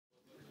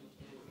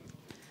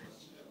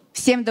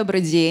Всем добрый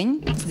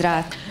день.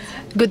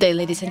 Good day,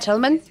 ladies and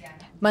gentlemen.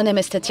 My name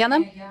is Tatiana,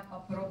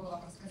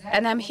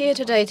 and I'm here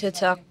today to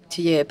talk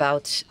to you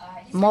about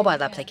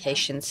mobile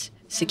applications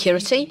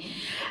security.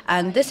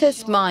 And this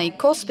is my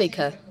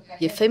co-speaker,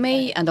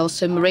 Yefimi, and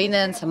also Marina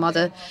and some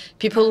other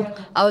people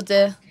out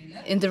there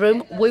in the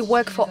room. We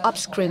work for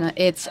Upscreener.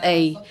 It's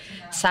a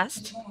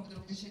SAST.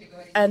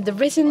 And the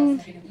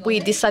reason we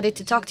decided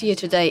to talk to you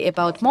today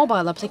about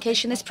mobile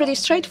application is pretty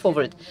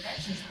straightforward.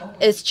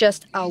 It's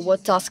just our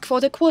task for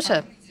the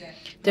quarter,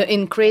 to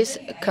increase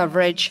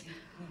coverage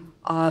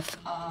of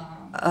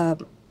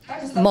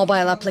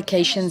mobile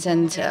applications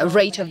and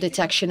rate of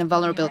detection of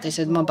vulnerabilities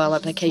in mobile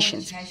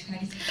applications.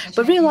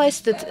 But realize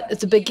that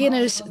the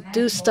beginners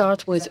do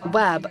start with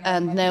web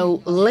and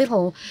know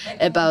little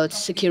about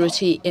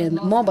security in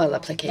mobile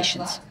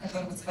applications.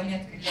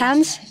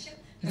 Hence,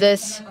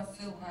 this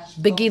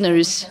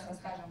beginners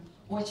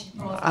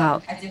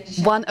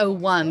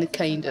 101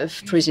 kind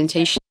of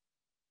presentation.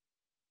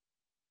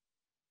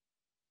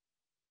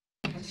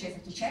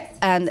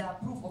 And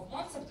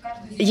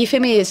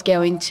Yefimi is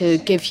going to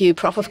give you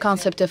proof of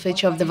concept of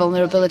each of the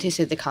vulnerabilities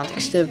in the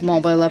context of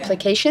mobile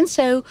applications.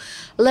 So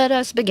let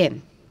us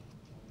begin.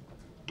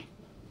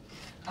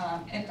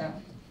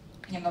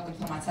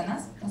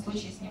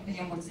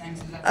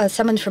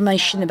 Some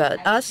information about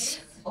us,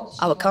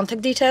 our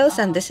contact details,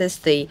 and this is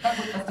the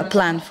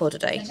plan for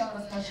today.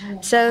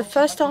 So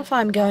first off,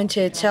 I'm going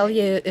to tell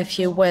you a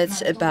few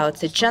words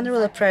about the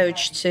general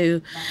approach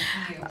to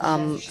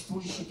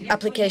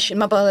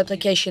mobile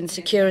application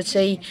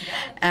security,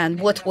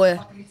 and what were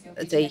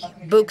the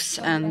books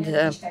and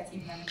the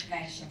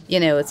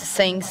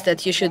things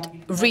that you should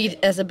read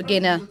as a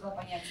beginner.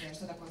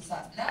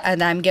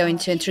 And I'm going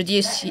to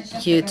introduce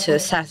you to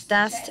SAST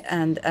DAST,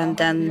 and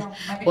then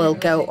we'll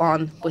go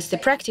on with the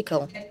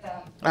practical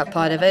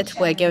part of it.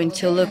 We're going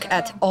to look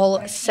at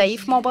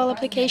Allsafe mobile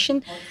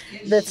application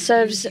that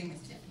serves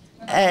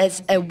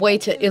as a way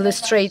to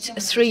illustrate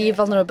three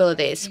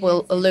vulnerabilities.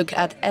 We'll look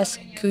at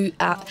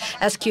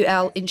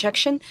SQL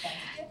injection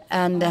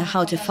and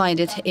how to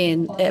find it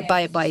in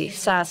by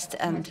SAST,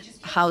 and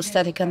how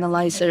static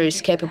analyzer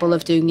is capable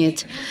of doing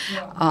it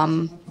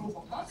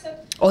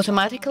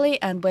automatically.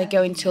 And we're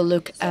going to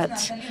look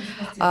at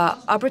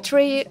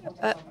arbitrary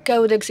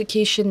code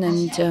execution,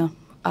 and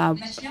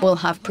we'll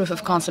have proof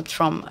of concept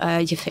from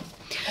Yefim.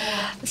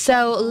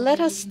 So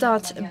let us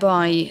start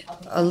by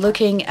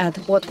looking at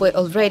what we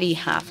already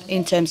have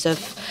in terms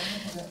of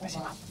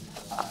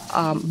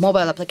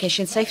mobile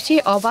application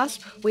safety.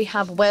 OWASP, we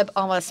have Web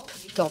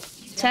OWASP Top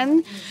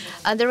 10,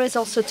 and there is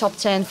also Top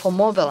 10 for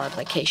mobile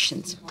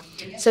applications.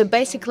 So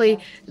basically,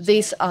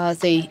 these are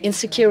the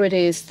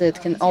insecurities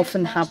that can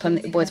often happen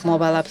with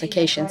mobile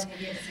applications.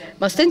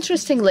 Most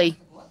interestingly,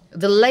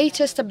 the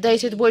latest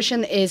updated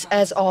version is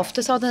as of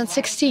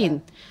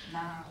 2016.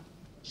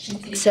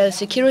 So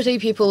security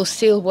people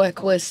still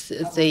work with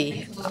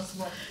the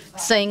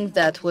thing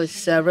that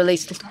was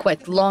released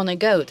quite long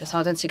ago.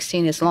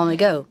 2016 is long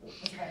ago.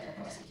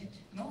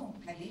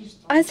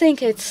 I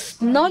think it's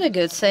not a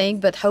good thing,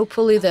 but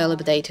hopefully they'll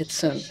update it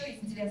soon.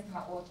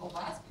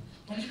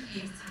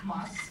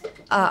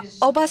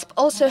 OWASP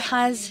also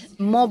has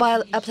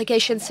mobile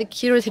application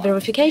security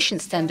verification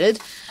standard,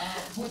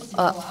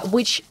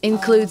 which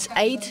includes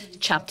 8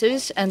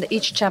 chapters, and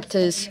each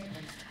chapter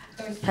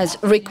has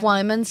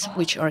requirements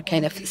which are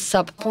kind of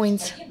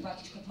sub-points.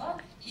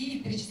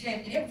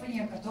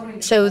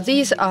 So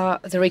these are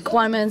the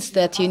requirements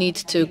that you need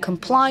to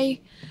comply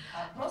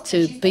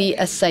to be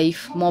a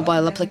safe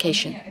mobile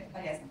application.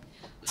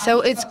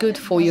 So it's good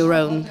for your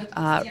own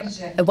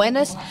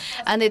awareness,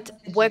 and it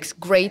works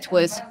great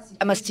with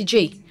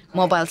MSTG,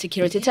 Mobile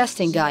Security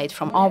Testing Guide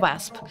from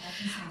OWASP,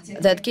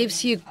 that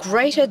gives you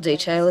greater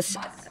details.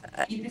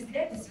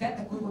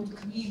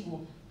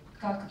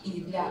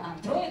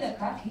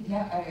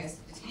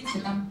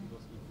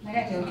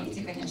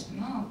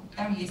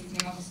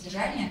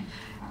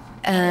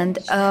 And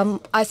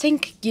I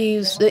think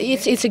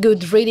it's a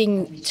good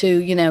reading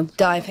to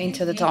dive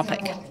into the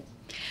topic.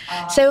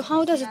 So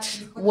how does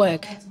it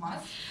work?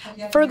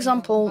 For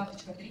example,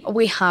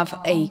 we have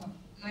a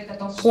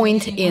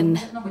point in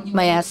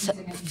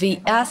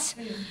MySVS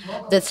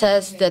that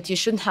says that you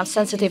shouldn't have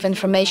sensitive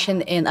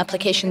information in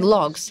application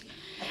logs,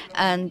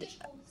 and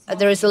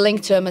there is a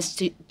link to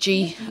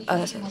MSTG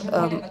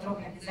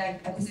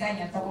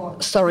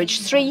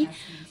storage 3,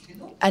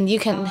 and you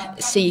can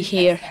see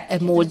here a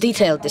more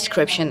detailed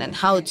description and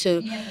how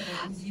to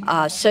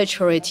search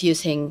for it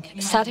using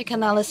static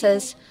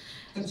analysis.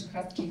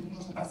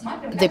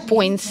 The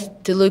points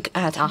to look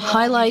at are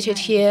highlighted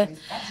here,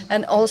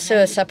 and also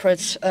a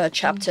separate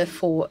chapter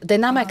for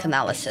dynamic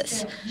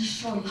analysis,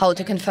 how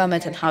to confirm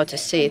it and how to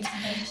see it.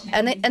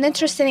 And an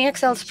interesting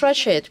Excel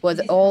spreadsheet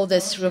with all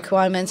these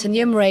requirements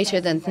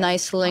enumerated and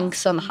nice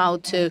links on how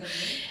to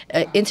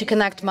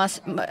interconnect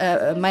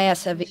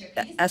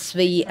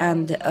MySV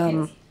and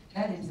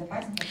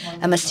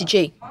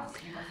MSTG.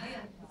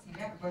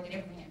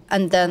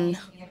 And then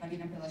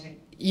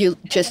you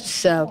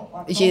just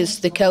use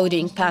the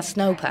coding pass,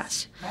 no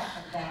pass.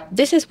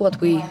 This is what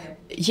we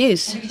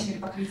use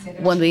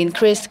when we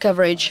increased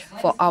coverage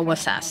for our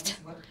SAST.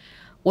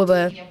 We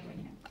were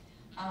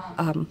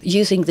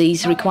using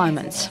these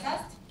requirements.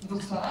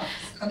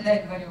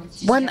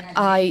 When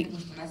I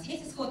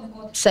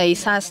say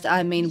SAST,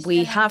 I mean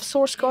we have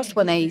source cost.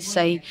 When I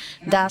say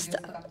DAST,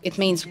 it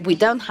means we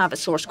don't have a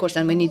source cost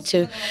and we need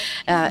to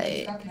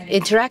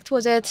interact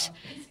with it,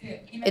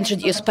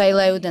 introduce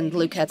payload and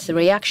look at the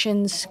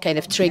reactions, kind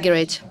of trigger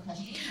it.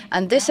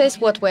 And this is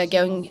what we're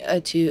going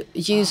to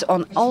use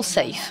on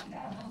Allsafe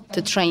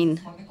to train,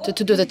 to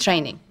do the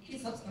training.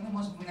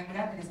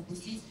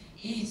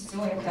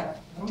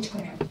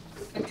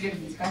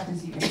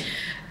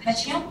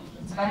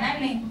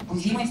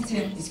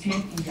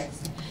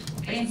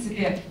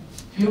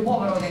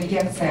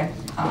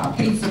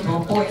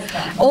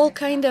 All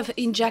kind of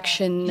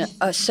injection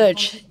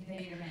search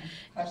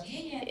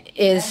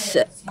is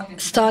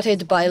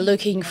started by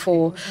looking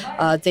for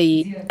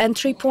the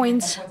entry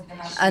points,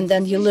 and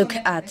then you look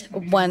at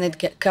when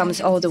it comes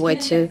all the way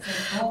to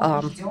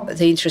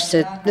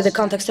the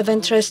context of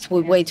interest.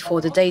 We wait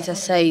for the data,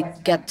 say,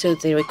 get to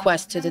the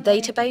request to the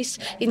database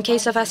in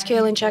case of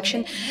SQL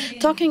injection.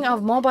 Talking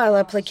of mobile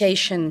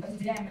application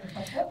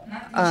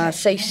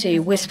safety,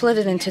 we split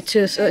it into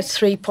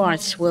three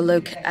parts. We'll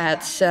look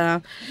at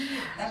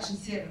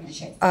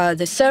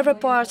the server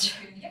part,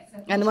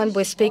 and when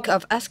we speak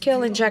of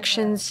SQL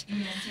injections,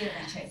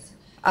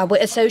 we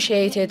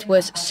associate it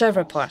with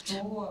server part.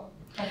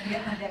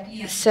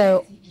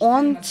 So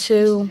on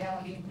to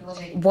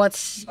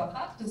what's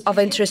of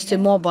interest to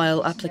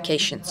mobile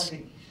applications.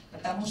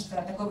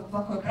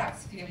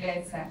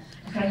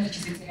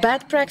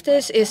 Bad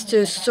practice is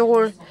to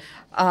store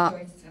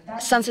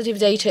sensitive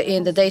data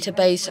in the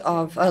database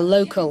of a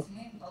local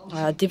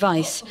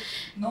device.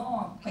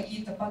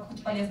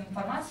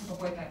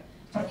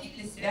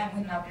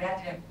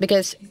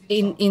 Because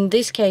in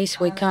this case,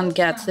 we can't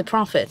get the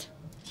profit.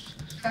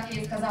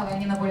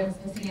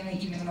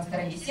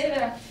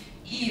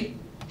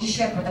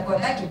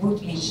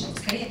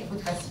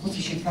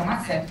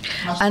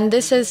 And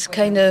this is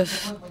kind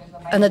of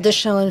an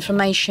additional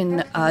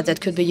information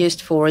that could be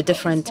used for a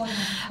different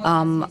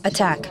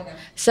attack.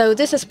 So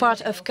this is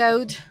part of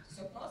code.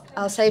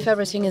 Allsafe,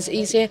 everything is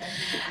easier.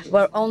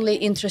 We're only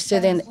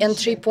interested in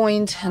entry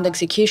point and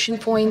execution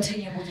point.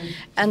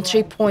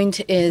 Entry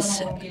point is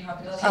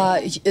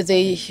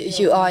the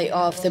UI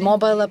of the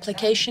mobile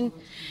application,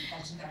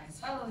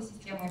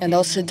 and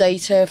also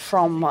data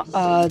from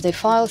the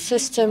file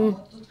system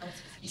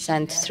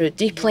sent through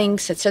deep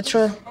links,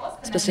 etc.,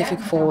 specific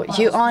for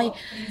UI.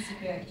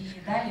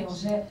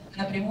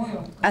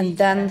 And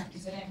then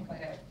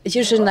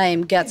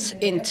username gets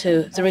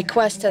into the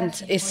request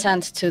and is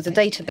sent to the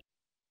database.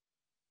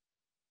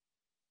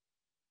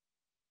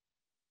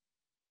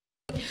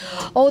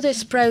 All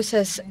this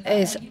process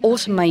is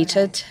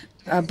automated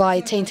by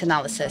taint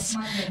analysis.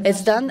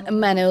 It's done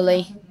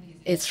manually.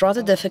 It's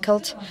rather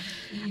difficult,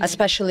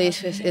 especially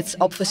if it's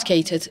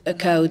obfuscated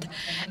code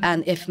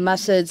and if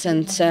methods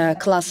and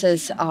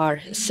classes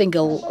are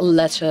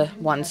single-letter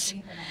ones.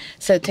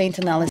 So taint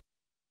analysis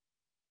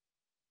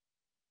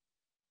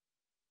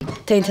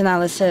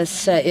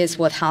is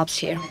what helps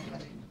here.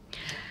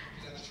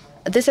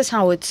 This is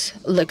how it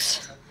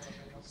looks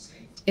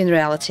in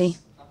reality.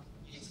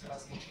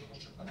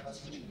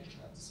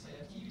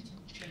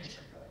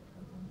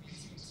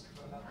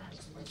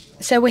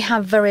 So we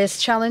have various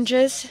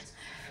challenges.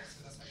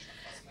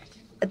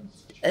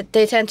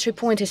 Data entry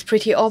point is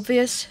pretty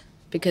obvious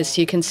because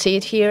you can see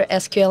it here,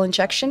 SQL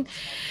injection.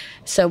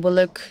 So we'll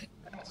look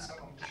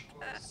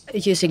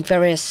using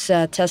various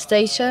test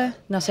data.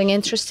 Nothing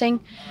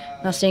interesting,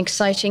 nothing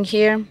exciting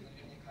here.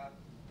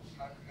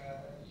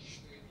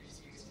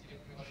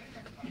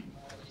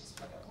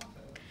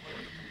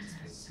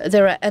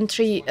 There are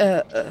entry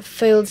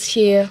fields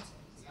here.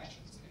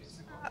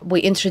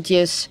 We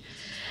introduce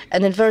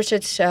an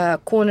inverted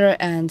corner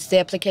and the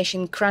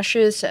application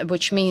crashes,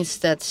 which means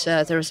that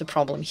there is a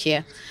problem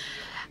here.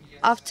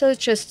 After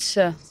just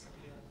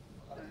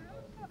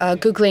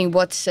Googling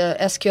what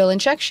SQL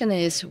injection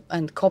is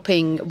and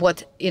copying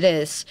what it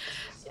is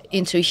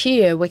into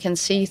here, we can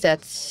see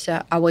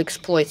that our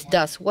exploit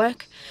does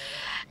work,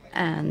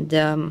 and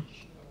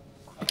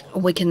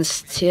we can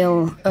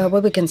still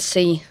we can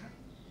see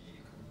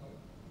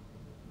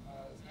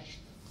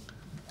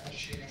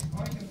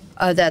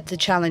that the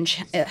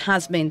challenge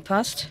has been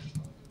passed.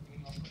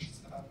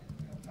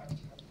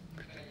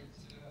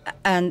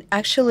 And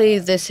actually,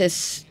 this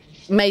is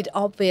made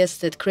obvious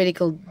that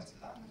critical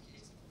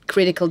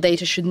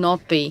data should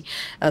not be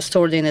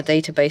stored in a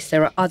database.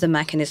 There are other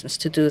mechanisms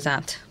to do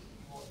that.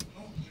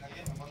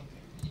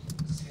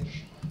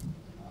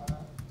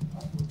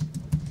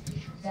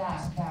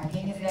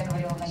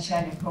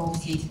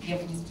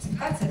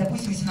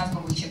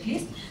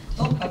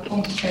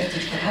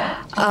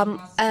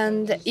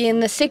 And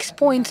in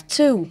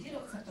 6.2,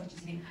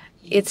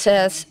 it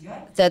says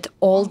that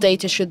all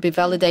data should be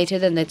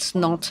validated, and it's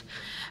not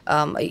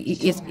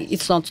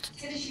it's not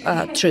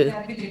true.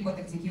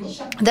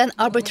 Then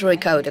arbitrary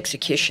code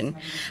execution.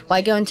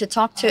 We're going to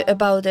talk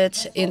about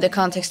it in the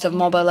context of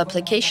mobile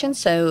applications.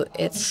 So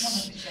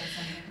it's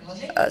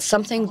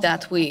something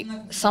that we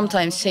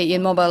sometimes see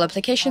in mobile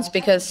applications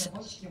because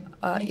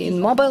in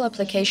mobile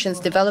applications,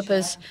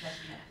 developers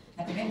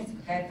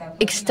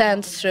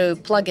extend through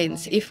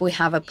plugins if we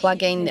have a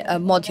plugin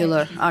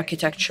modular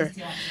architecture.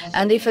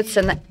 And if it's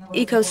an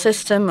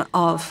ecosystem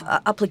of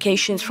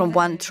applications from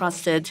one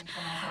trusted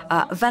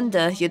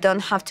vendor, you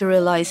don't have to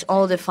realize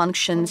all the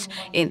functions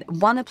in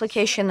one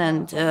application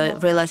and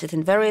realize it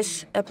in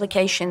various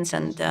applications.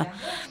 And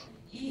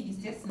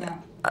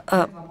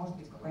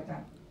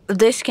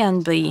this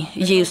can be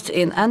used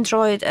in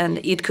Android, and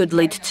it could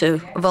lead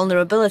to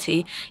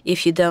vulnerability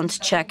if you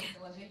don't check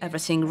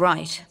everything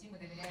right.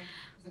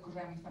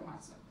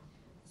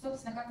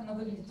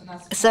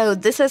 So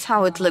this is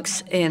how it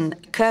looks in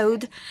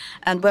code,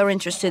 and we're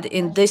interested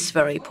in this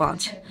very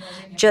part.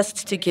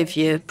 Just to give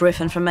you brief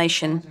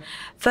information,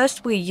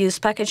 first we use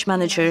Package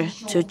Manager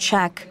to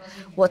check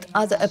what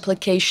other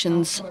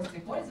applications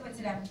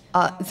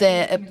are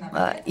there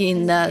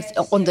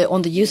on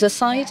the user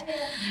side.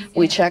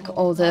 We check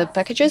all the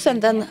packages,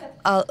 and then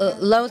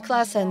load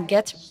class and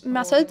get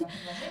method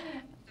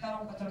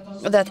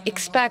that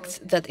expects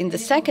that in the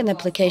second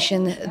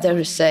application there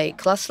is a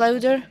class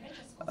loader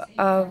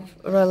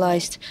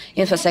realized,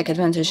 InfoSec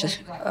advantages,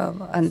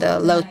 and the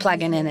load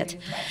plugin in it.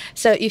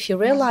 So if you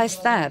realize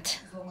that,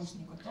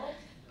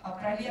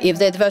 if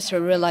the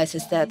adversary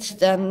realizes that,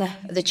 then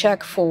the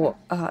check for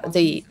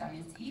the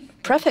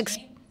prefix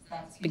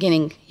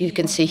beginning, you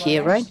can see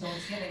here, right?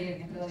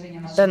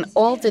 Then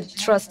all the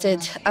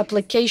trusted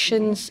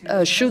applications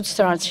should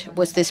start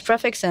with this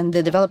prefix, and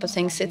the developer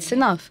thinks it's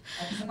enough.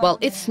 Well,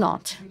 it's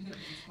not.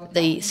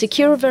 The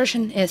secure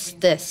version is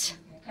this.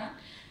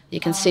 You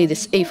can see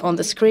this if on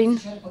the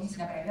screen,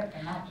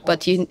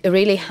 but you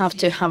really have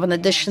to have an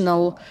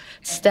additional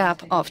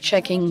step of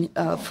checking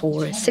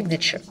for a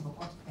signature.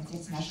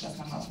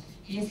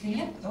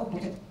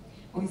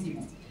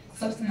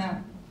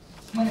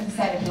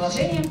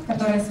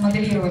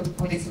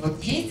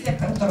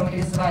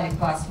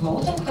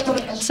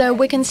 So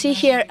we can see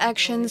here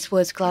actions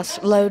with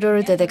class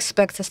loader that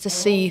expects us to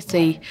see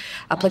the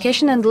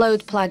application and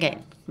load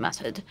plugin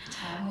method.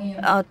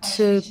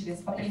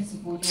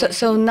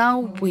 So now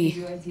we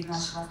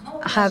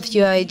have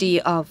UID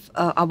of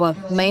our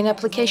main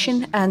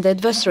application and the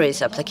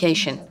adversary's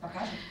application.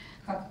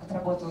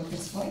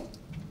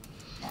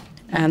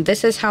 And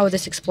this is how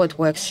this exploit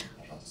works.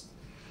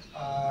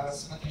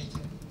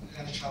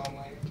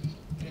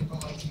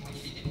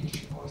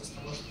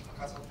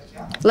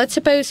 Let's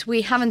suppose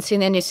we haven't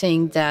seen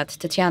anything that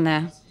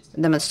Tatiana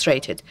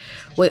demonstrated.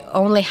 We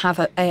only have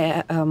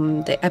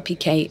the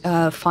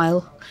APK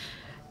file.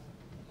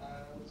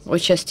 We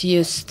just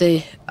use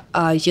the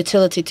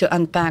utility to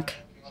unpack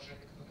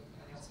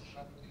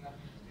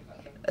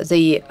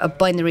the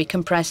binary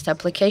compressed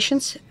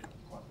applications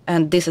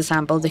and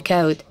disassemble the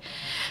code.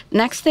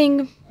 Next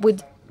thing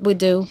we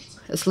do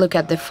is look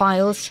at the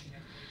files.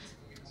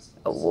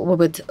 We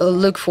would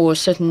look for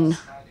certain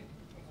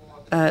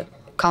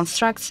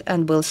constructs,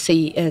 and we'll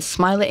see a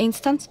smiley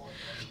instance.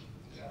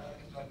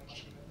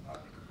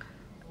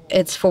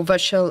 It's for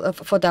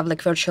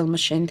Davlik virtual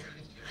machine.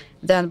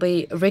 Then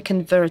we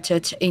reconvert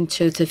it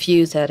into the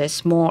view that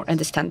is more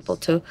understandable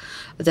to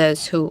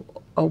those who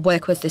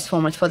work with this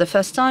format for the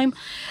first time.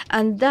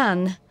 And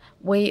then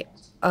we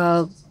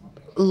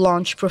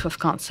launch proof of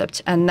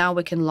concept, and now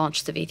we can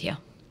launch the video.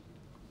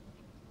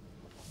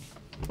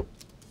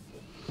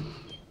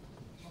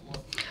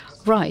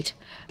 Right.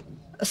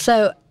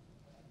 So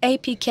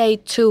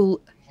APK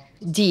tool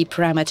D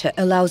parameter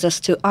allows us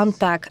to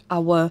unpack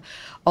our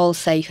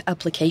Allsafe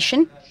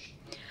application.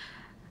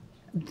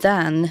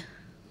 Then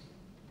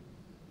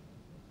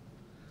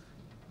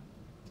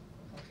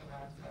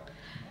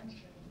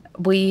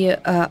we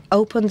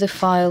open the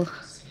file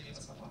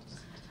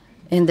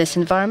in this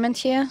environment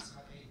here.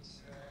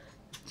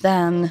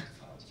 Then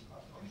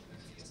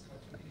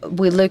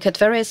we look at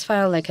various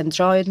files like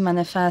Android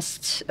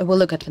manifest. We'll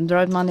look at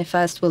Android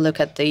manifest. We'll look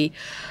at the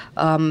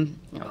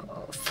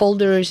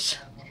folders,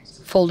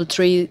 folder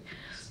tree.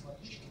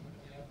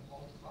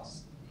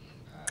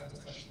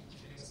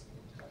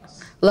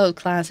 Load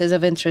class is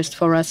of interest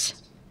for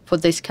us for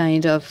this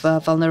kind of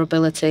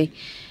vulnerability.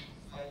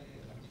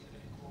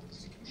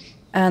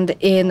 And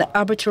in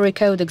arbitrary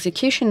code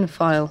execution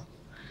file,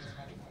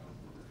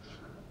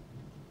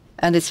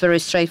 and it's very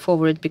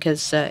straightforward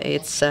because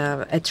it's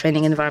a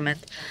training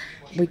environment,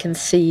 we can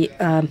see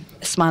a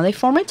smiley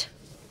format,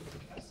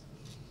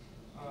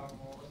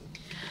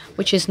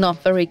 which is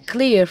not very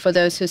clear for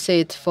those who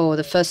see it for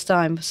the first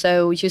time.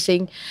 So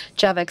using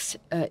JAVX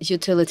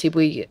utility,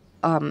 we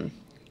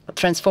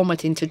transform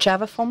it into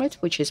Java format,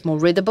 which is more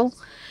readable.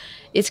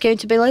 It's going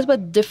to be a little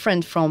bit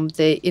different from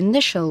the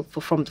initial,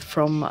 from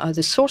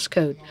the source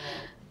code,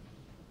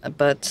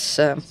 but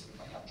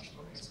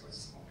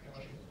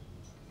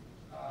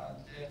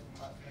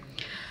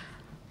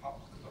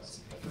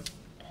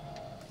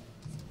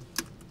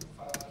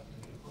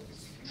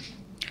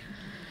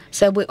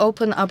So we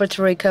open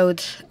arbitrary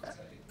code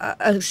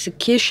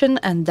execution,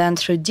 and then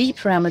through D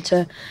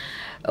parameter,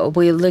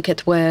 we look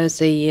at where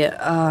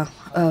the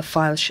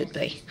file should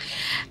be.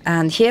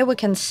 And here we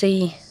can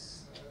see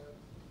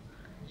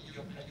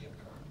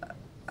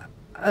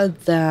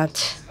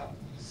that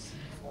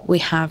we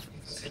have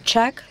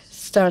check,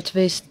 start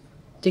with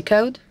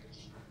decode.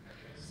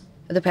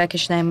 The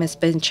package name has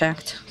been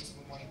checked.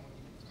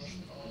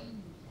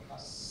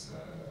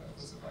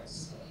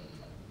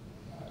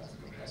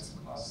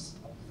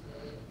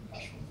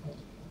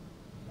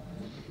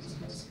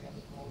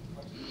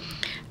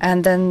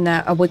 And then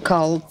we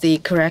call the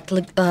correct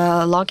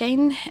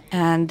login,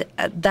 and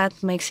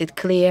that makes it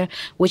clear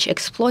which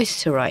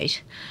exploits to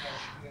write.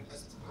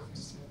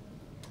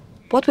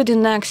 What we do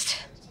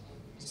next,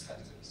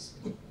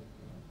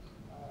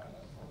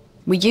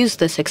 we use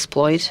this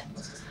exploit.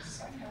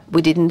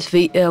 We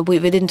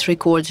didn't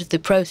record the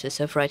process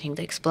of writing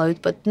the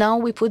exploit, but now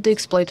we put the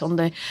exploit on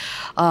the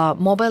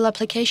mobile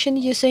application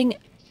using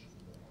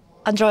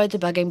Android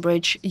debugging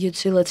bridge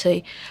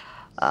utility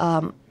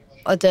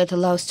that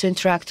allows to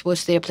interact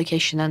with the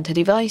application and the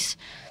device.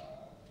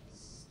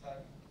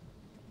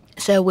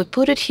 So we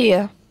put it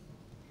here.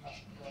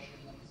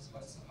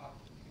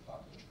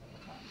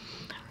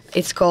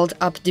 It's called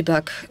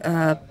AppDebug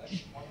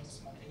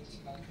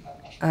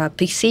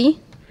PC,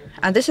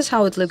 and this is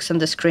how it looks on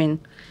the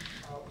screen.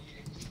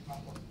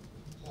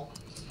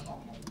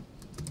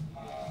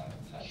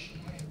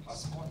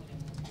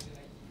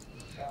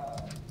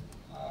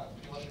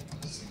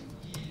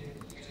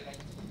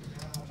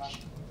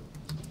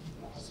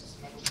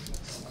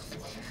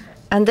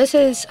 And this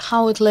is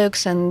how it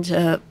looks, and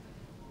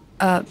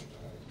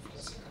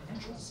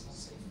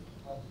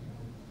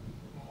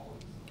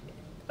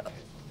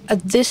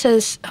this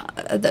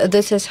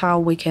is how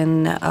we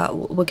can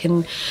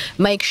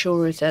make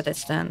sure that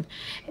it's done.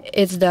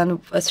 It's done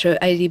through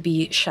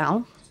ADB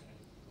shell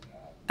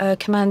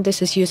command.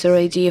 This is user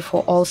ID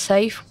for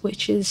Allsafe,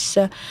 which is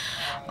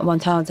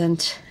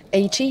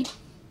 1080.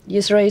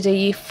 User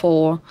ID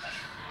for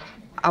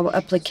our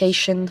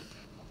application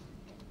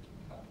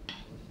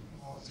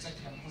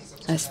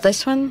as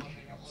this one.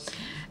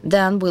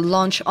 Then we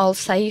launch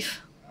Allsafe,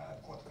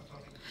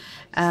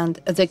 and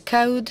the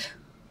code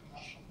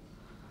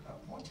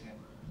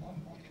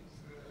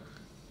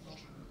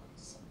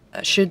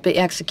should be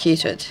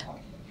executed.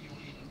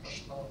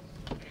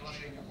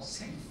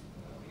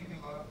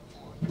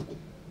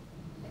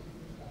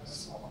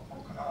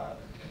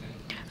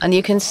 And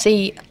you can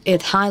see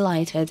it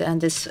highlighted, and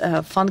this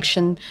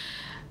function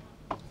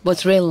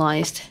was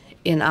realized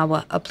in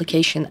our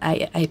application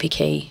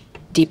APK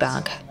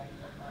debug.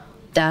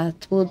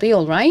 That will be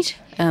all right,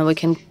 and we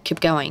can keep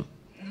going.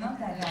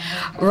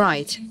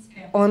 Right,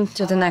 on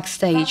to the next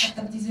stage.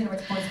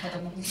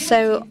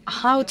 So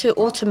how to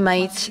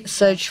automate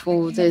search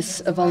for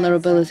these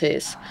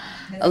vulnerabilities?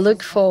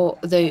 Look for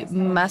the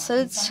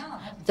methods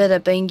that are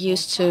being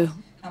used to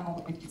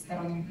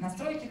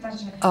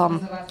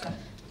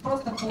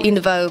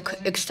invoke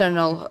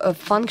external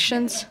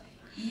functions.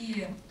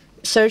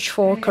 Search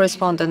for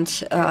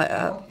correspondent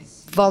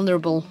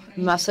vulnerable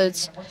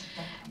methods,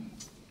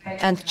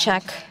 and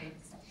check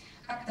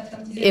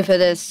if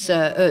it is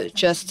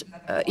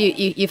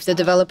if the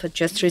developer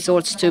just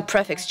resorts to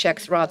prefix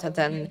checks rather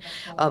than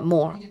a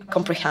more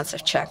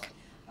comprehensive check.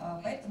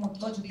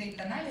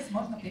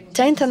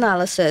 Taint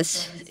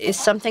analysis is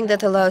something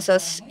that allows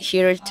us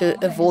here to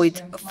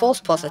avoid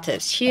false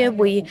positives. Here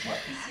we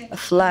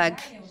flag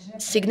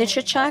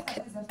signature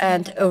check,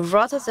 and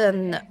rather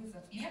than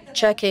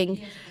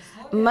checking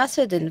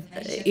method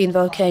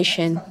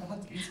invocation,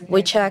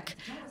 we check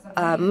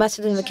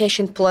method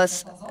invocation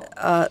plus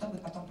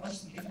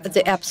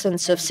the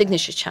absence of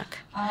signature check.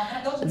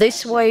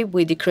 This way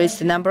we decrease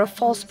the number of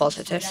false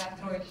positives.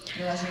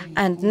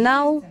 And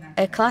now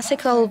a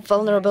classical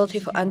vulnerability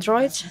for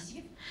Android,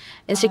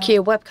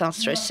 insecure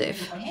webcast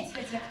receive.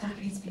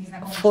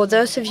 For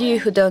those of you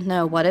who don't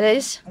know what it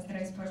is,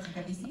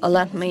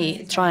 let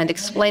me try and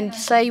explain.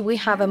 Say we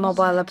have a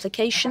mobile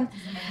application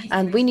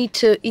and we need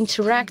to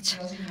interact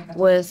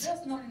with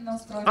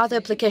other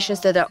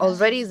applications that are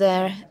already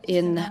there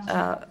in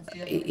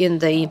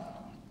the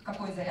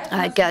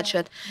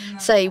gadget.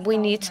 Say we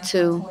need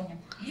to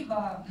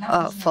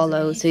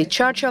follow the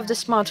charger of the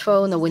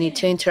smartphone, or we need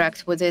to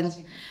interact within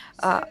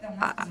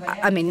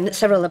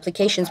several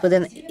applications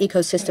within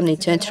ecosystem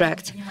need to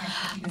interact.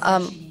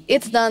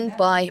 It's done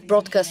by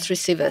broadcast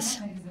receivers.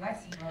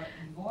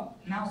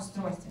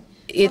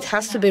 It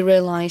has to be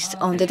realized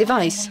on the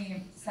device.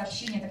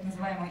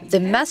 The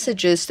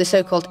messages, the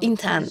so-called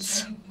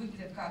intents,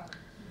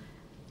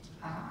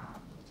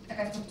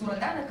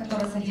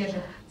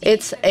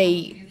 it's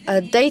a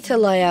data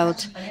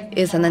layout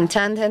is an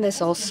intent, and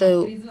is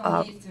also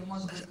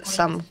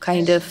some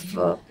kind of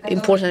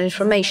important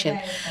information.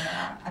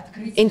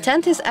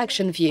 Intent is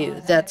action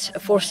view that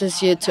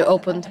forces you to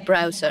open the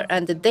browser,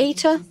 and the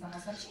data,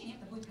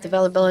 the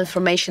available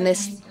information,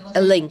 is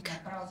a link.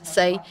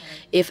 Say,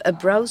 if a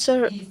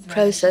browser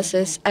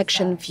processes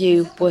action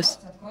view with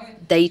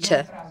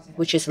data,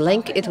 which is a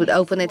link, it would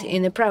open it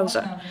in a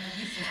browser.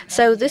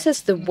 So this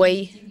is the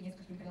way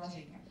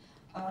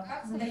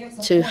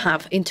to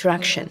have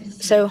interaction.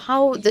 So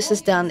how this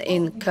is done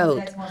in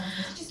code?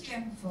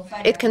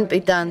 It can be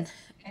done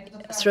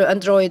through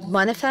Android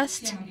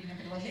manifest,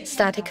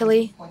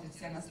 statically.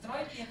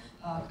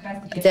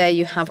 There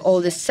you have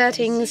all the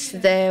settings,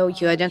 there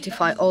you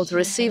identify all the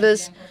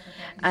receivers,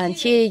 and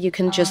here you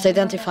can just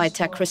identify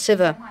tag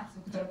receiver.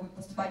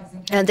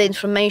 And the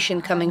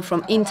information coming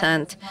from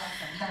intent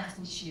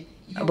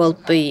will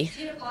be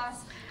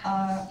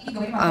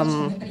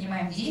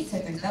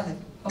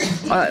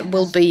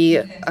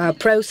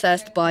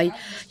processed by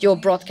your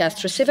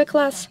broadcast receiver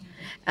class,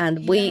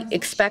 and we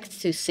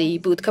expect to see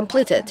boot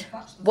completed.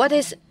 What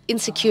is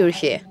insecure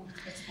here?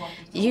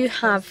 You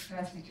have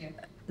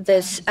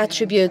this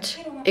attribute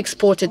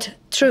exported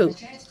true,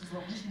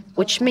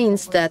 which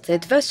means that the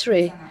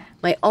adversary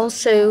may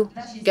also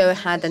go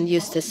ahead and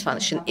use this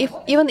function.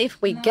 Even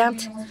if we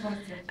get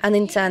an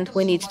intent,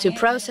 we need to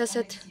process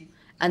it,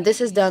 and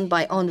this is done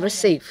by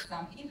onReceive.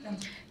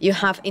 You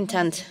have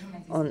intent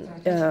on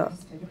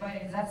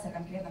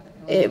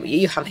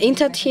you have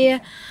intent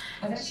here,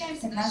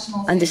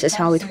 and this is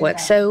how it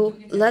works. So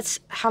let's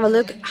have a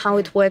look how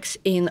it works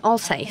in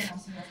Allsafe.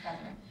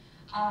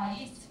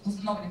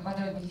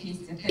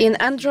 In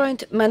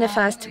Android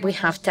manifest, we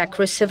have tag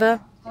receiver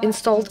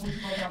installed,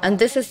 and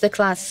this is the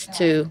class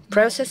to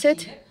process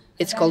it.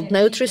 It's called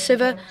node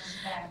receiver.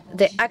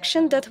 The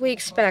action that we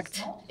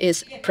expect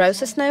is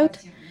process node,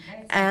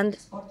 and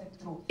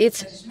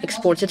it's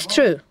exported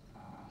true.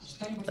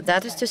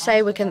 That is to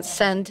say, we can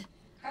send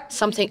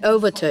something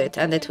over to it,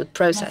 and it would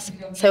process.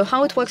 So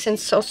how it works in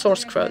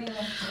source code?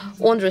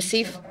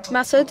 OnReceive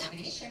method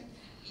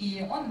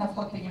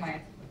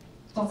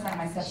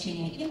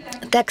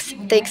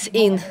takes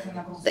in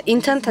the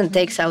intent and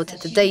takes out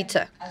the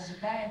data.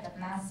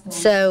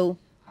 So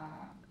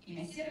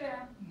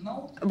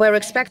we're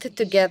expected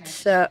to get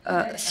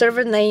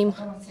server name,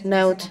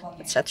 node,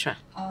 etc.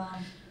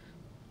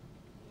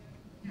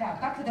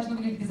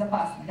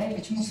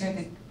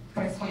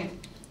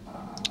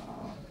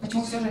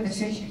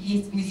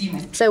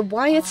 So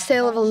why it's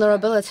still a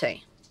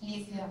vulnerability?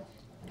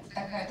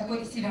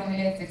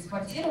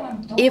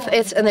 If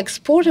it's an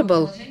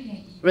exportable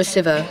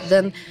receiver,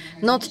 then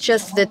not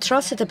just the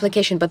trusted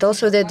application, but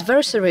also the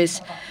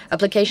adversary's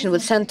application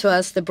would send to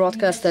us the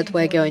broadcast that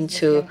we're going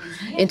to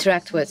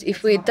interact with.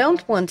 If we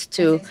don't want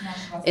to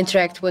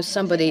interact with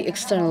somebody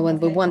external, when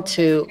we want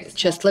to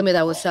just limit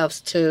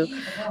ourselves to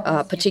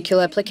a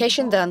particular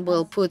application, then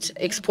we'll put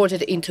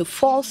exported into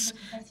false,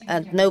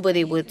 and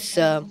nobody would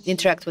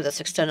interact with us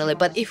externally.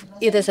 But if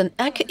it is an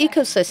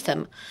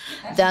ecosystem,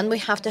 then we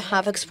have to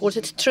have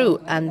exported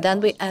true, and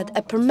then we add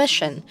a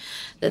permission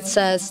that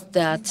says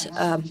that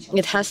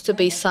it has to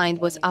be signed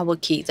with our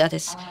key, that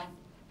is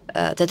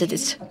that it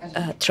is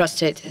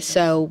trusted.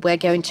 So we're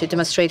going to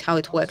demonstrate how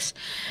it works.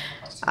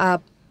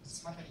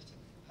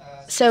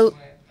 So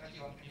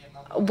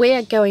we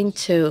are going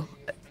to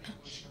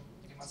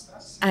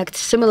act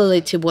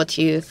similarly to what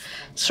you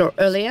saw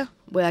earlier.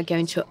 We are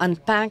going to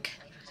unpack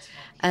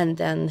and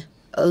then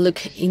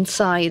look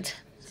inside,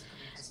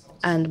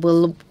 and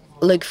we'll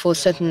look for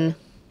certain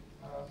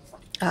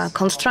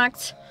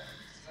constructs.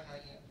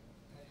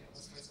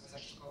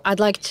 I'd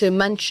like to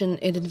mention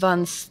in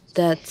advance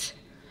that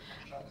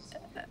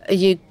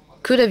you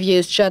could have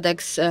used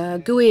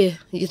JADEX GUI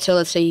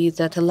utility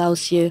that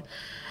allows you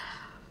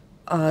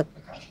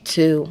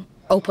to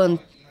open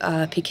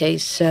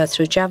PKs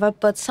through Java,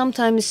 but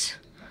sometimes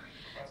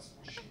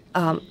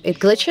it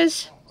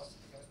glitches.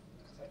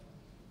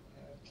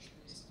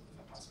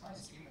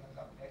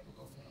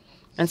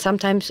 And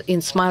sometimes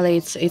in Smiley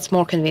it's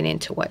more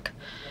convenient to work.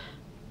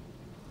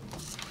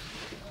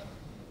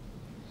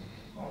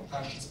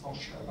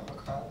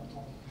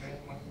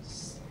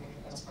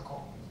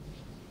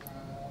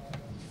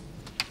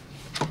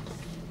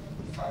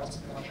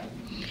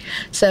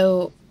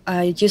 So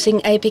using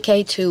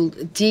APK tool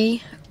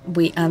D,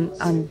 we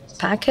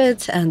unpack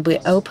it and we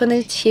open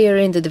it here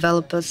in the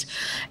developer's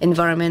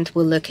environment.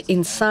 We'll look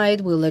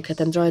inside, we'll look at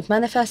Android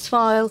manifest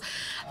file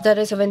that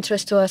is of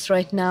interest to us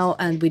right now,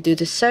 and we do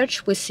the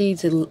search. We see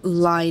the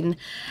line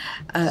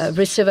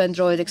receive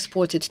Android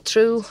exported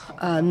true,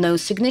 no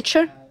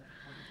signature.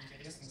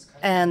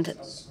 And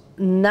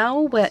now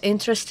we're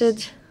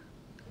interested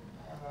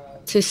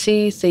to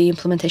see the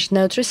implementation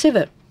node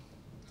receiver.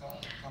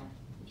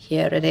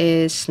 Here it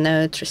is,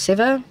 node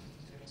receiver.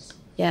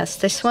 Yes,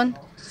 this one.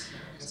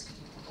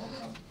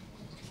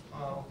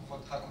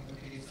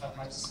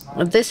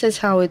 This is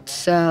how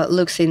it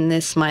looks in the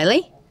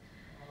Smiley.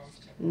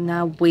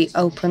 Now we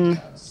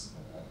open,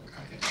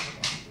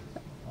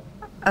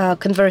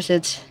 convert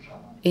it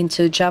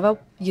into Java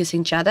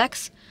using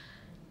JADEX.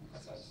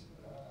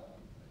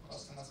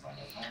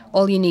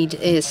 All you need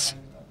is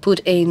put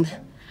in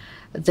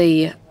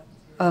the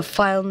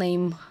file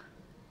name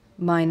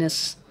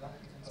minus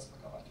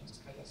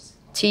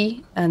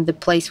T and the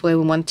place where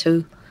we want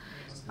to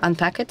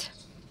unpack it.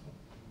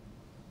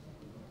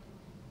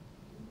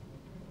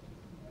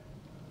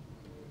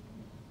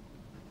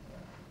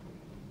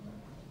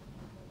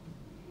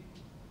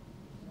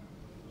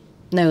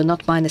 No,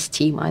 not minus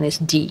T, minus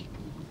D.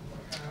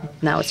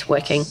 Now it's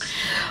working.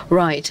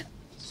 Right.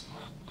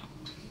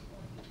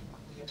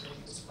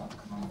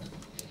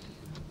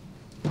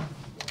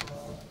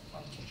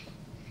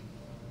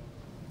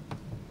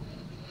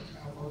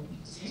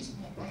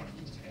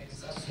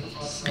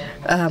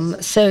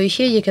 So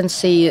here you can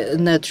see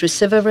node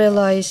receiver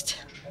realized.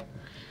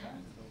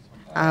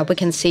 We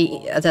can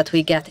see that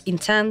we get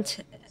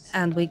intent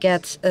and we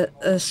get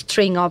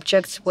string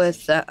objects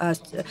with a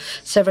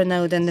server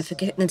node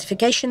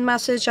notification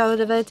message out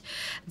of it.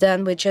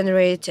 Then we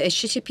generate a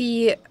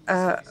HTTP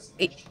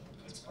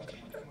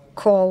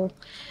call.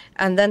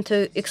 And then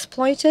to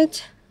exploit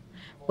it,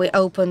 we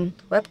open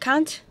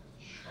webcam.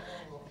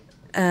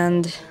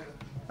 And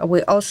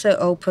we also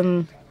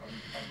open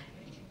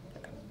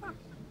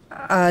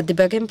a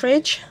debugging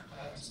bridge.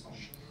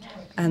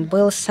 And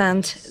we'll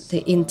send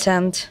the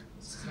intent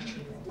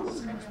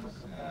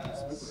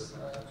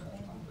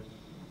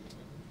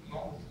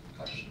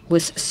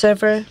with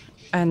server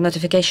and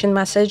notification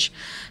message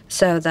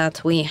so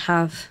that we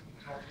have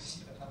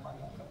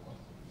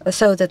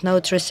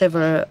node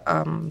receiver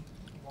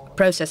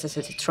processes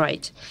it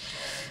right.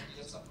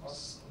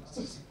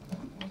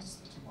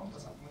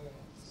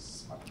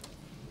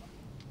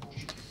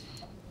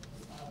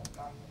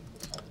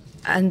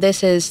 And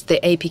this is the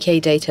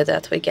APK data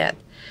that we get.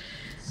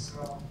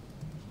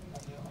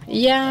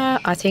 Yeah,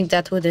 I think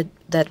that would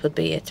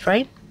be it,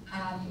 right?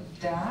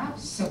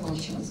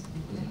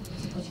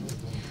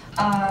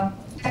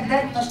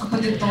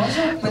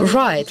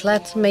 Right,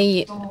 let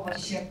me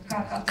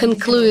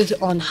conclude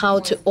on how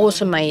to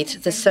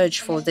automate the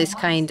search for this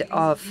kind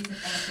of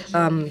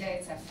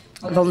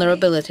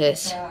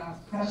vulnerabilities.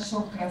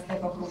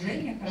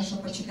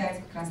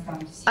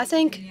 I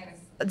think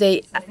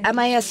the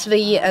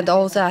MISV and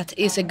all that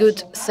is a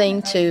good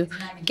thing to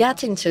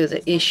get into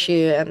the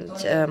issue, and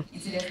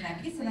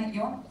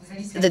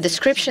the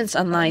descriptions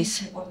are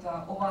nice,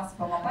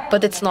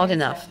 but it's not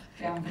enough.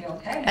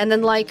 And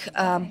unlike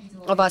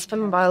Avast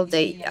Mobile,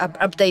 they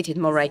update it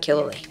more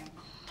regularly.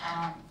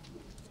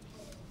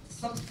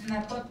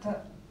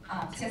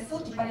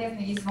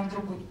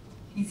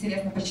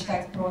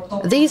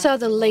 These are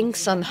the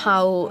links on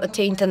how a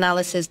taint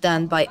analysis is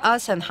done by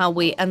us and how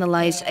we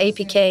analyze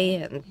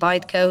APK and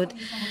bytecode.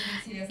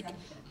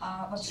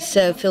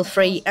 So feel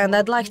free. And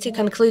I'd like to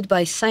conclude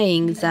by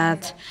saying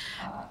that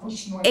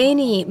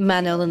any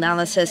manual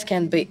analysis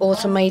can be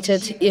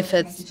automated if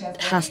it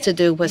has to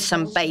do with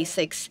some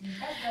basics.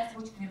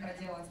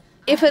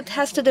 If it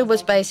has to do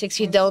with basics,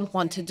 you don't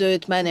want to do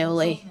it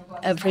manually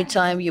every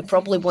time. You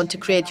probably want to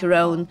create your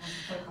own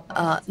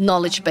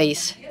knowledge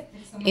base.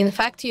 In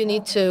fact, you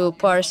need to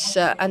parse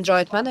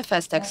Android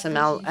manifest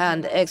XML,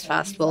 and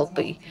XFAST will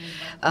be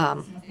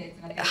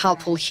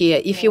helpful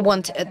here. If you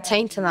want a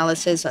taint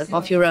analysis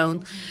of your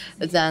own,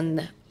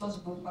 then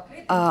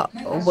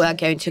we're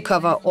going to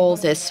cover all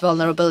these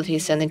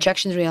vulnerabilities and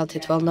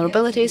injection-related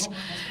vulnerabilities.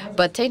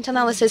 But taint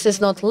analysis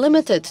is not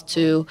limited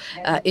to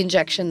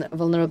injection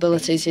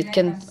vulnerabilities.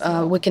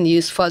 We can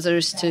use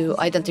fuzzers to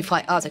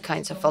identify other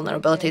kinds of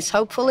vulnerabilities.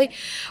 Hopefully,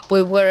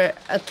 we were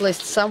at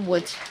least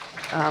somewhat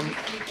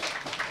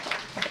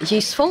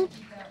useful.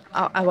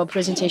 Our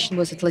presentation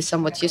was at least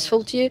somewhat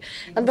useful to you,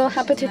 and we're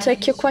happy to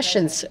take your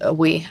questions.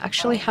 We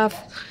actually have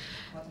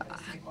a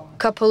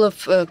couple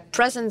of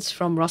presents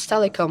from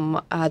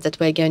Rostelecom that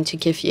we're going to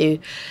give you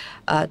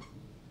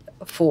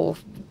for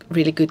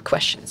really good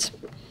questions.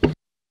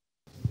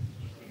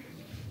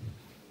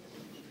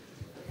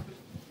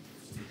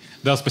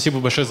 Да, спасибо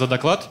большое за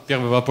доклад.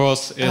 Первый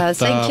вопрос.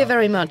 Thank you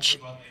very much.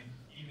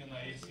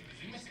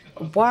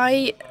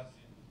 Why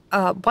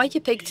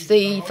you picked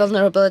the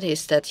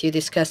vulnerabilities that you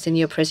discussed in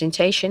your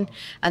presentation,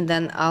 and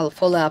then I'll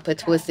follow up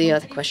it with the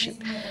other question.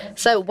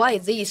 So why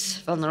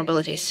these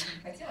vulnerabilities?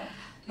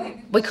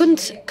 We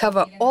couldn't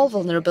cover all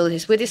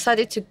vulnerabilities. We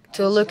decided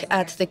to look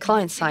at the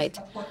client side.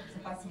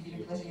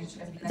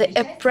 The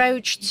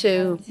approach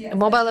to a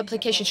mobile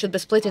application should be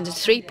split into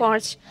 3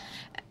 parts,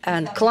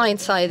 and client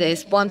side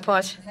is 1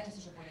 part,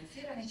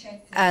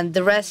 and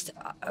the rest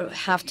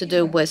have to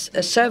do with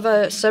a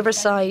server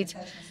side,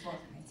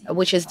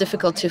 which is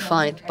difficult to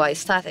find by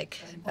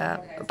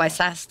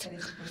SAST.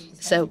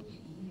 So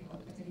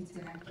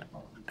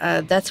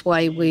that's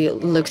why we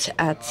looked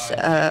at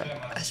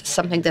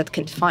something that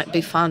can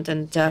be found.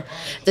 And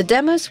the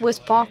demos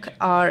with POC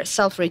are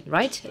self-written,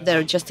 right?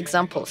 They're just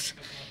examples.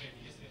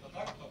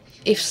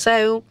 If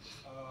so,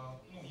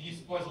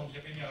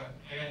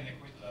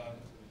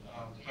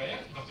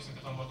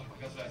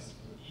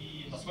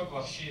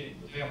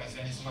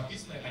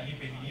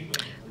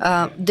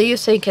 do you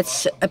think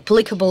it's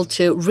applicable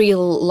to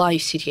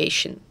real-life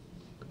situation?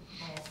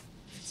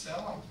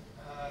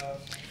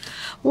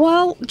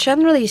 Well,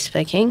 generally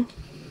speaking,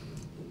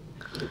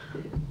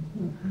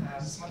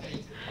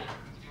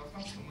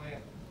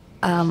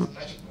 our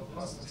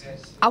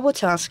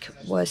task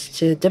was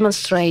to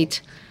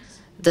demonstrate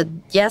that,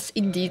 yes,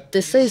 indeed,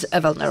 this is a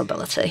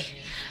vulnerability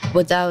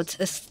without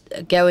us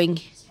going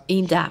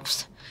in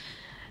depth.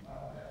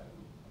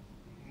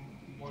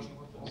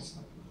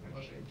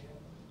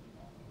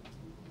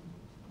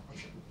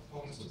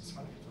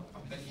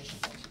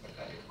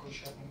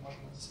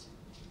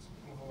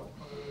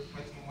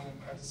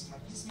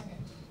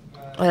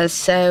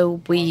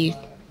 So we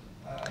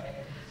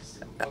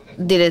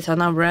did it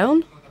on our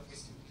own.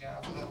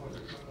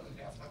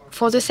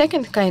 For the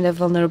second kind of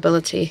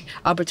vulnerability,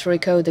 arbitrary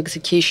code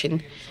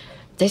execution,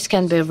 this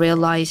can be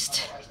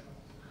realized.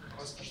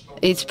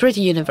 It's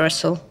pretty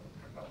universal.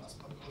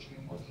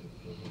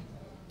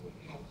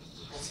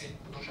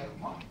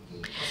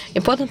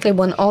 Importantly,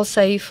 when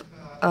Allsafe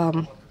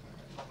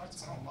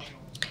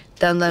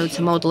downloads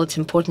a model, it's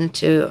important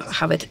to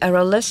have it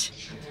errorless.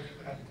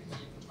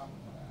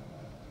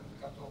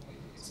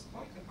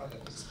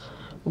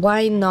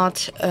 Why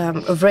not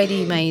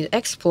ready-made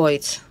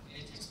exploits?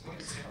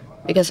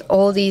 Because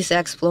all these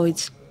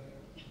exploits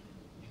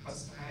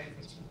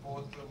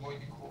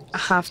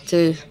have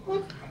to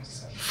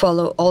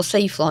follow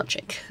Allsafe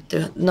logic,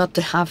 not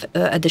to have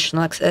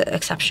additional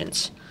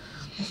exceptions.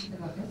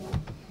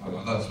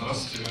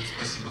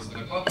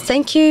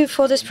 Thank you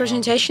for this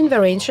presentation,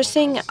 very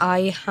interesting.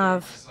 I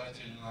have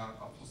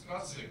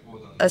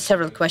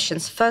several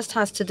questions. First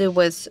has to do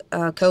with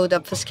code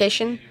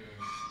obfuscation.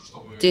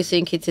 Do you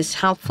think it is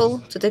helpful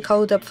to the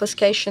code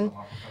obfuscation?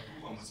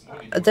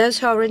 Those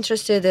who are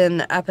interested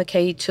in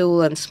APK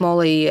tool and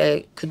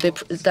Smalley could be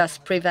thus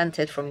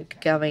prevented from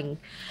going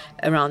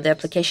around the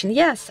application.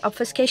 Yes,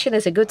 obfuscation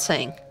is a good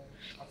thing.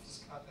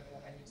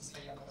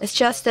 It's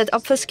just that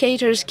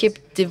obfuscators keep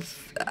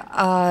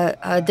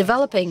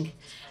developing,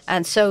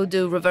 and so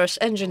do reverse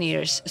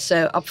engineers.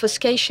 So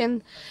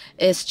obfuscation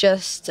is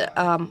just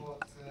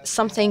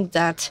something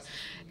that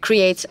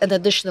creates an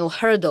additional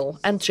hurdle,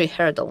 entry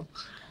hurdle.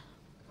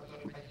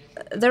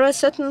 There are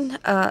certain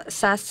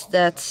SAST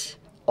that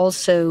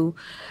also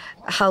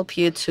help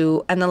you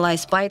to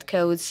analyze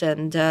bytecodes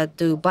and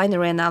do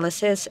binary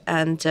analysis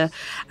and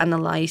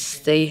analyze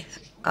the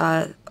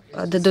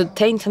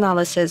taint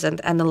analysis and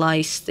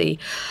analyze the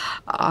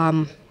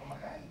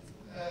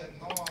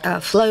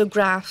flow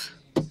graph,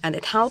 and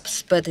it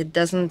helps, but it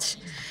doesn't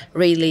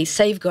really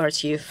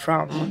safeguard you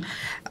from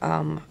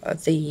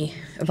the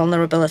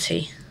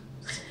vulnerability.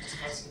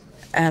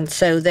 And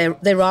so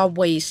there are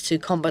ways to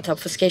combat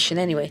obfuscation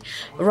anyway.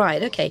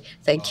 Right, okay,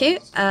 thank you.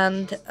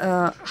 And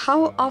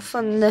how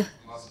often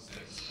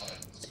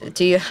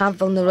do you have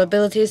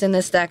vulnerabilities in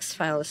the DAX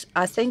files?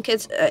 I think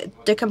it's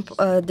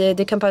they're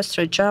decomposed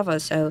through Java,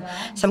 so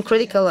some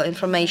critical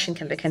information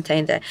can be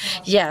contained there.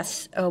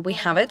 Yes, we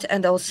have it,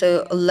 and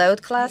also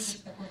load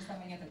class,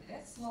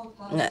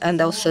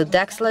 and also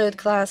DAX load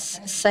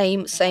class,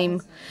 same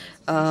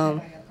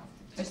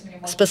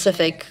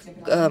specific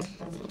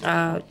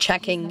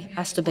checking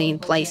has to be in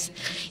place.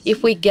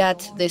 If we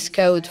get this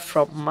code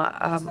from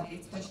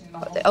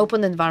the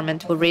open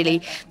environment, we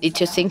really need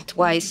to think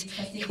twice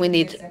if we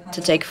need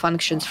to take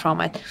functions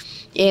from it.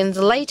 In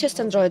the latest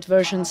Android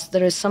versions,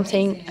 there is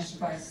something.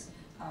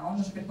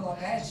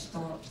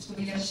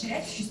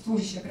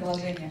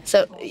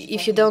 So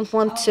if you don't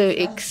want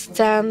to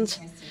extend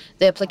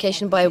the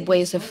application by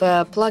ways of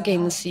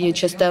plugins, you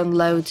just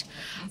download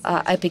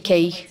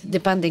APK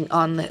depending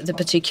on the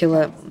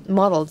particular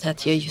model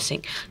that you're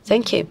using.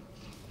 Thank you.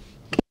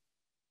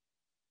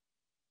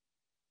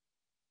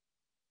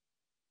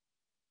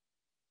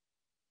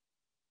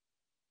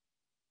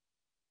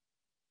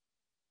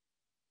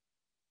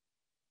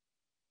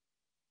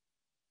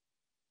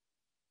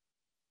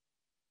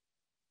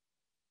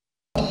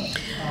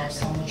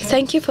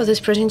 Thank you for this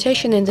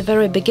presentation. In the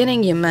very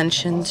beginning, you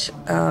mentioned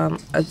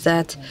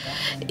that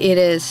it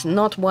is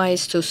not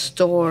wise to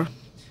store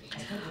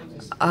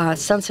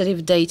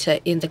sensitive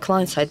data in the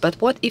client side. But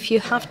what if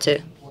you have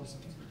to?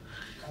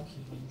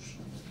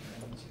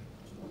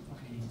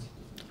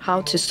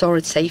 How to store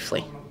it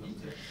safely?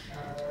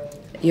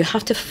 You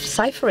have to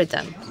cipher it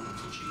then.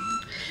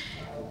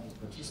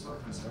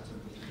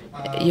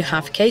 You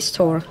have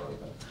KStore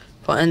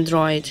for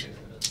Android.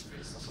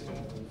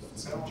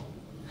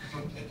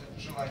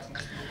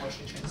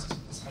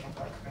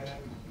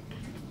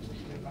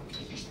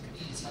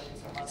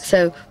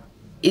 So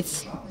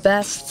it's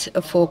best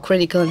for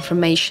critical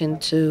information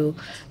to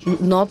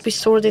not be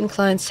stored in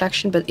client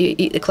section, but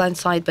client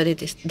side. But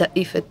it is that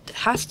if it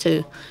has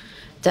to,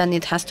 then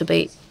it has to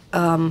be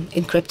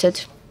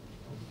encrypted.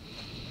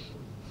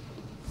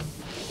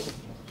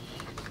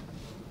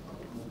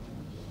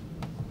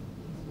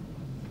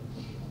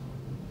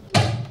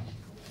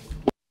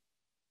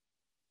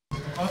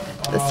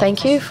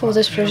 Thank you for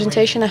this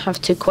presentation. I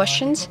have two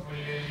questions.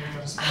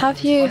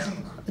 Have you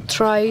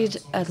tried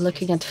at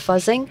looking at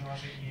fuzzing?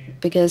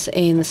 Because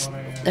in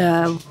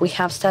we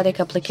have static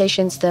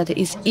applications that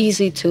is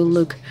easy to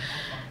look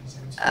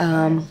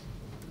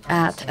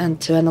at and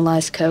to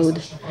analyze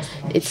code.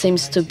 It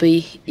seems to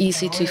be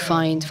easy to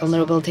find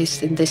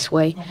vulnerabilities in this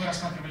way.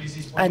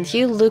 And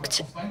you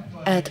looked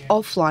at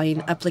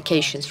offline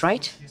applications,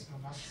 right?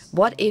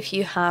 What if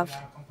you have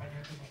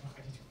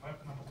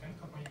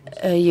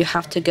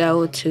to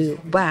go to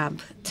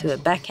web, to a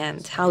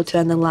backend, how to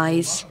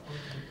analyze,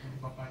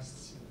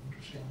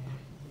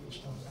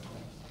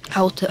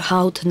 how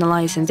to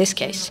analyze in this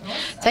case?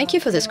 Thank you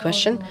for this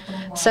question.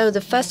 So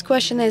the first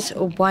question is,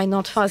 why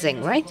not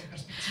fuzzing, right?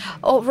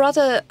 Or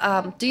rather,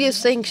 do you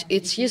think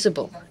it's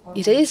usable?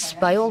 it is,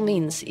 by all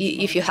means,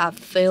 if you have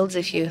fields,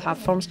 if you have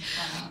forms,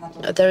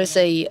 there is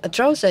a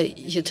browser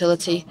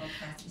utility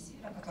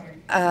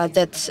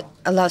that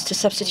allows to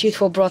substitute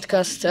for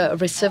broadcast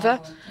receiver,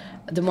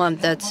 the one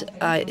that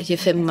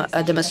Yefim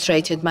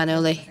demonstrated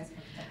manually.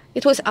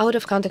 It was out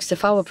of context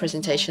of our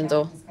presentation,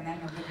 though.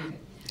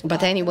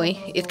 But anyway,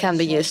 it can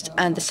be used.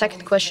 And the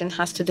second question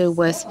has to do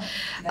with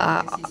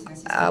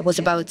was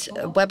about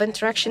web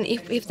interaction.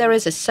 If there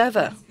is a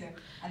server,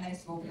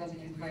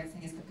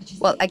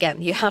 well,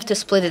 again, you have to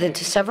split it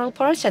into several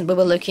parts, and we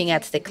were looking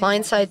at the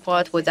client-side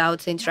part without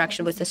the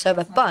interaction with the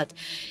server. But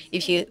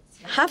if you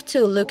have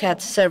to look at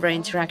server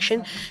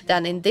interaction,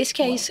 then in this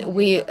case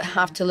we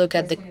have to look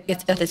at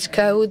its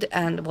code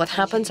and what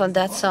happens on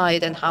that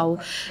side and how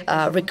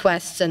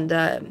requests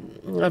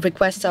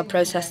are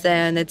processed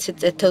there, and it's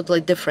a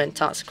totally different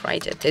task,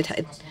 right?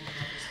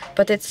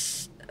 But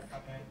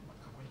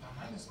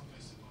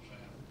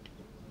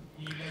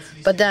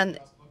then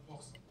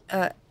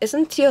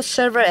isn't your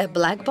server a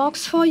black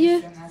box for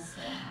you?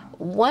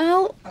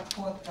 Well,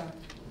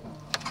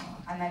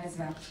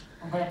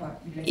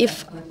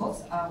 if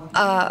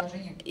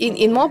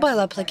in mobile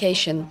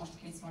application,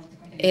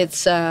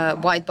 it's a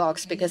white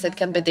box because it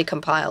can be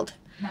decompiled.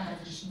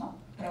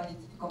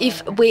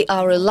 If we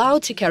are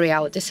allowed to carry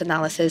out this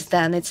analysis,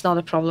 then it's not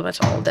a problem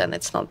at all. Then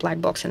it's not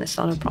black box and it's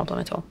not a problem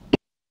at all.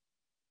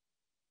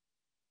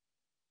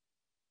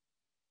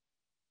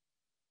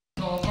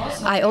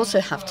 I also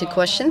have two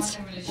questions.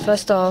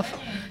 First off,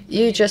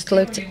 you just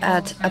looked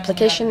at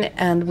application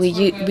and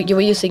you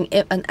were using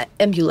an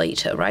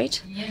emulator,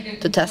 right,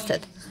 to test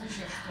it.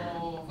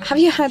 Have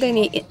you had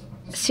any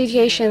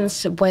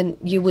situations when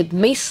you would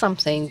miss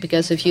something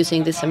because of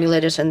using these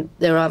emulators, and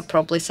there are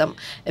probably some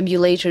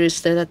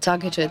emulators that are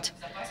targeted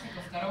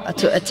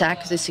to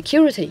attack the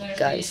security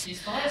guys?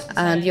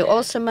 And you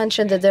also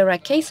mentioned that there are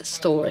case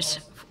stores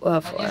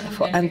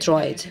for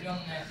Android.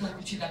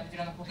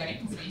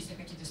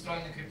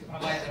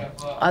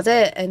 Are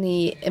there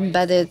any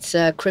embedded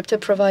crypto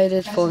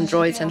provided for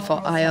Android and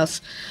for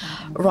iOS?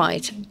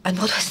 Right. And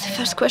what was the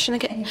first question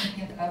again?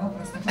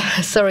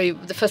 Sorry,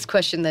 the first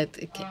question that...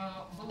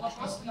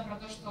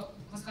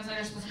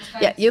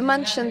 Yeah, you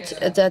mentioned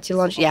that you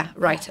launched... Yeah,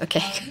 right,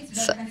 okay.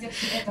 So,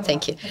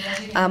 thank you.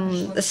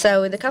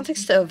 So in the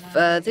context of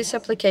this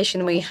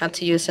application, we had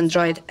to use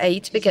Android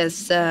 8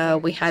 because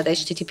we had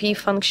HTTP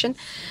function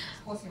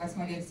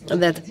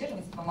that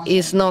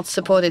is not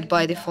supported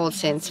by default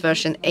since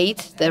version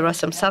 8. There are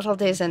some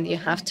subtleties, and you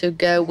have to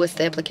go with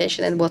the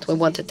application and what we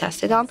want to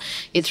test it on.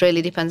 It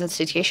really depends on the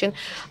situation.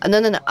 No,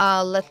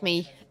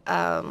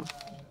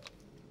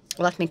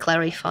 let me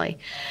clarify.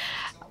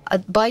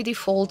 By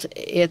default,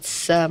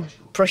 it's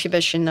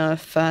prohibition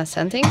of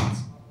sending.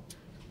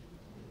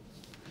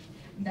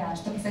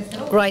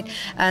 Right,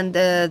 and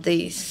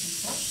the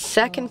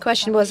second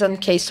question was on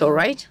KSO,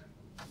 right?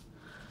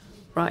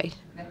 Right.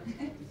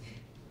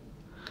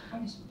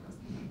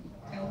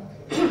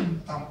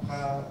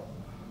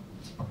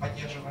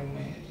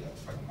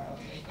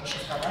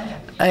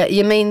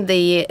 You mean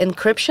the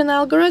encryption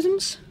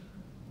algorithms?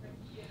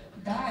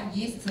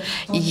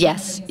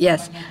 Yes,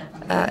 yes.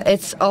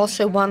 It's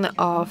also one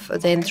of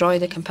the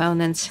Android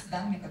components.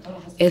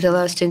 It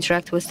allows to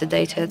interact with the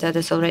data that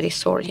is already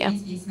stored, yeah.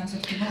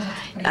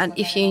 And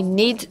if you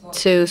need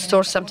to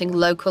store something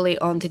locally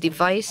on the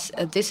device,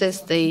 this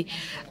is the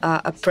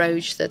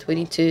approach that we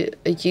need to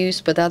use,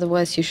 but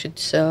otherwise you should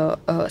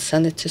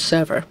send it to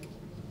server.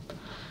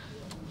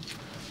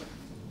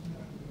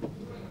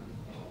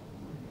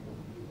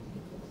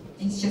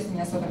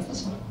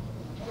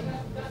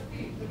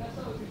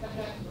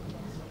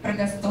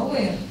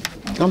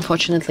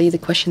 Unfortunately, the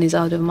question is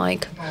out of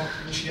mic.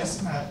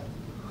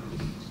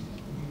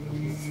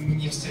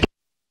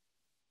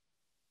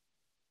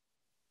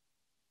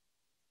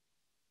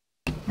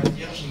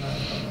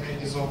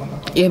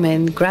 You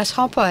mean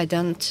Grasshopper? I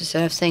don't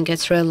think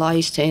it's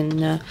realized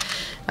in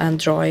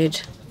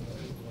Android.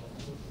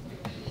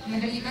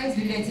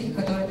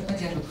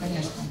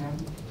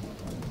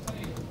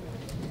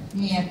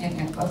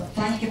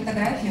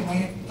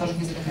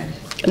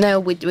 No,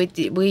 we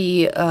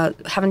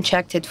haven't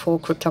checked it for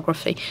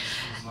cryptography.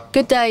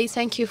 Good day,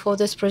 thank you for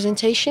this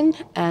presentation.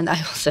 And I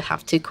also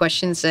have two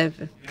questions.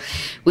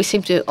 We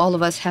seem to, all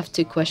of us have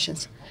two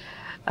questions.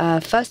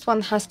 First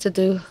one has to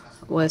do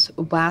with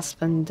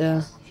WASP and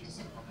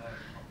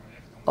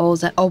all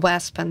that, or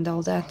WASP and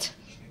all that.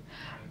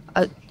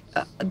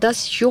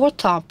 Does your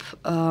top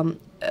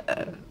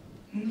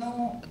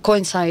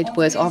coincide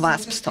with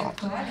OWASP's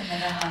top?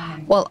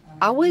 Well,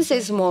 ours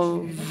is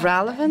more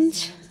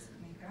relevant.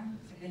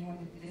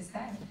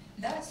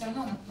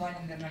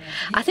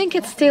 I think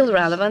it's still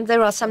relevant.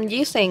 There are some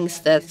new things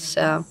that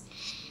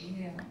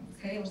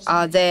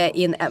are there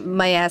in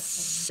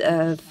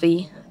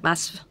MASV,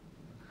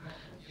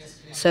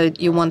 so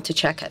you want to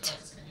check it.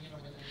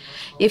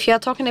 If you are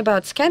talking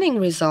about scanning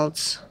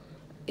results,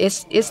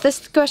 is this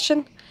the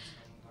question?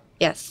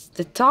 Yes,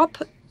 the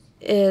top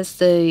is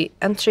the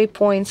entry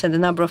points and the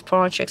number of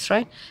projects,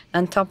 right?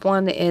 And top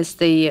one is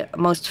the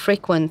most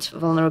frequent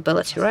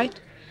vulnerability, right?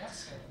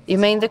 You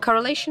mean the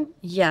correlation?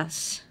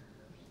 Yes.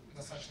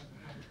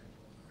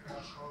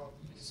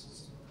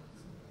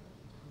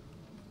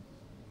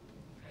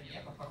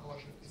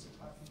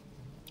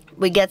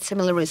 We get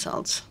similar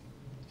results.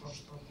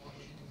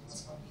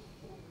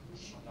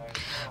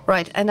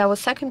 Right, and our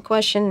second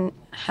question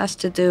has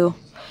to do,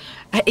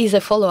 is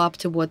a follow-up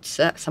to what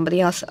somebody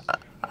else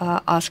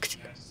asked.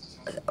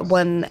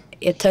 When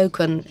a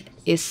token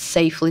is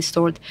safely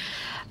stored,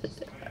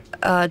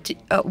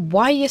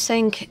 why you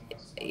think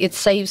it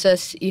saves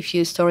us if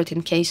you store it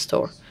in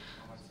KStore?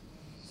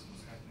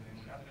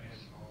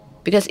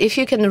 Because if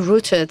you can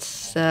root it,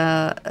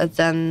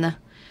 then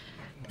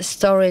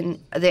storing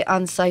the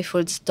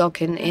unciphered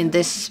token in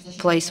this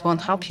place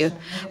won't help you.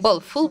 Well,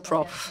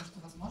 foolproof.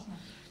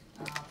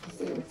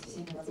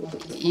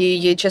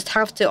 You just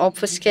have to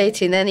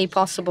obfuscate in any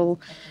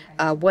possible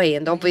way.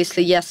 And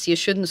obviously, yes, you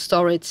shouldn't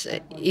store it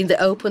in the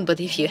open,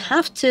 but if you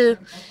have to,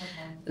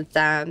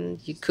 then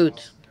you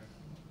could.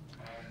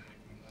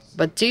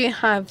 But do you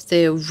have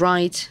the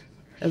right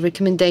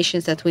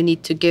recommendations that we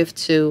need to give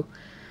to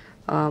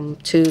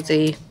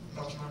the...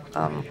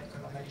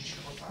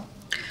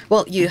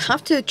 Well, you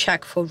have to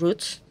check for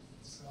roots.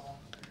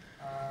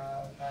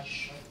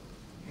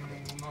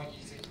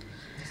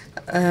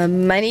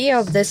 Many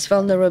of these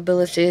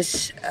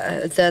vulnerabilities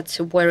that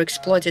were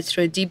exploited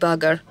through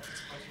debugger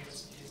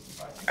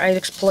are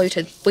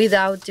exploited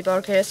without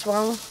debugger as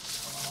well.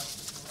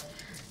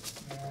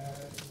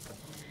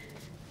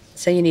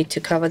 So you need to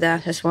cover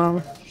that as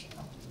well.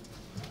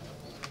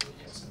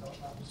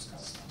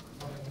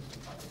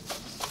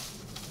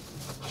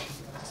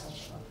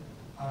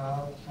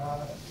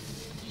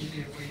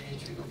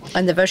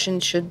 And the version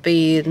should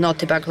be not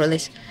debug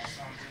release.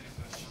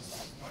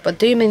 But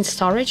do you mean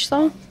storage,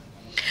 though?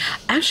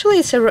 Actually,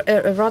 it's a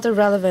rather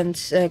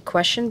relevant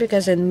question,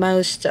 because in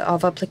most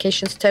of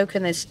applications,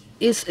 token is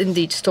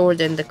indeed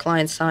stored in the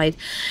client side,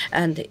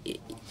 and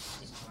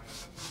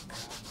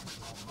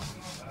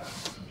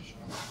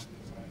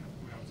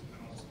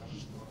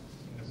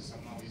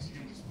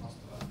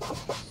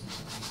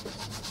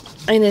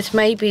it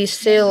may be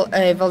still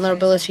a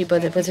vulnerability,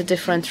 but with a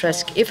different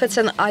risk. If it's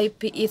an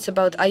IP, it's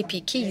about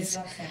IP keys.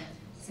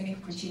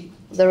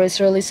 There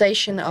is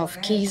realization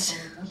of keys.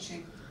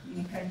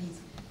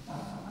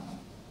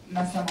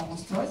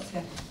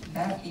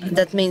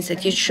 That means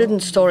that you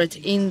shouldn't store it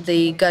in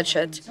the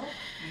gadget.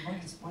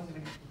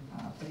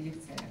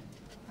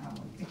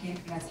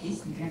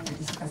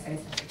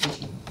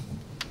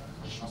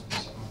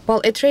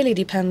 Well, it really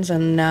depends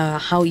on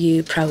how you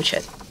approach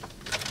it.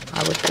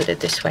 I would put it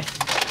this way.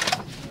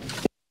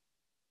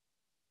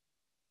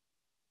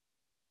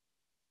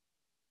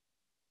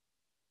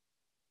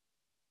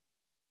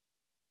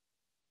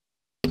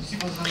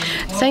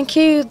 Thank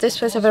you.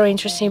 This was a very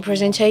interesting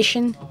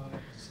presentation.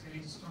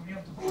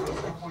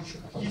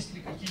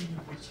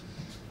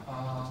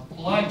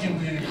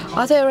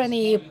 Are there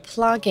any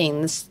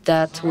plugins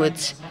that would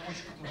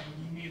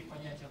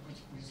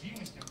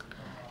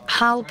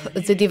help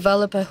the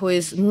developer who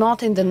is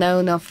not in the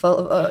known of,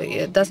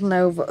 doesn't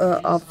know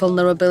of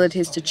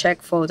vulnerabilities to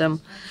check for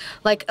them,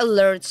 like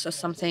alerts or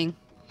something?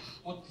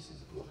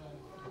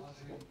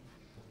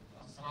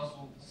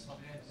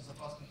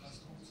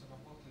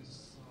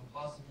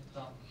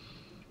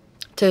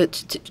 To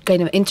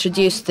kind of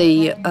introduce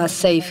the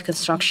safe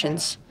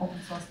constructions.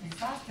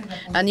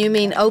 And you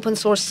mean open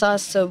source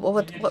SAST? So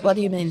what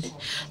do you mean?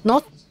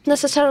 Not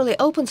necessarily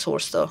open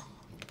source, though.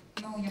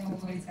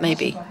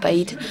 Maybe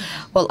paid.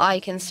 Well, I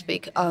can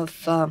speak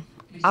of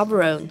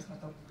our own.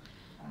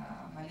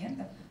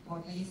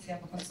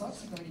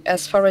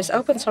 As far as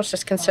open source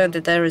is concerned,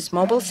 that there is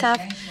mobile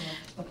stack,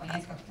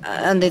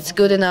 and it's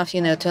good enough,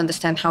 to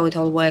understand how it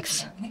all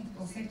works.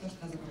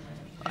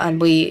 And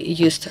we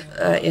used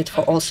it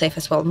for Allsafe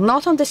as well.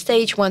 Not on the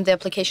stage when the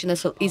application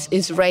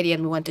is ready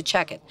and we want to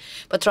check it,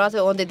 but rather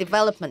on the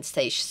development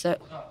stage. So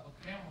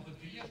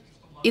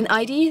in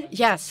ID,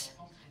 yes.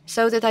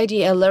 So that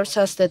ID alerts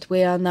us that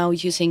we are now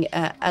using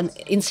an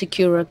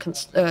insecure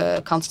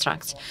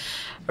construct.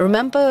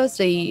 Remember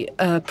the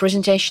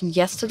presentation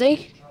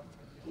yesterday?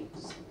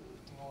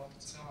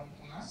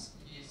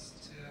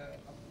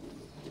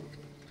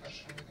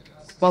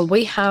 Well,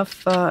 we have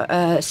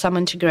some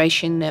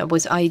integration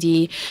with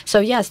ID. So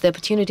yes, the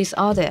opportunities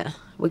are there.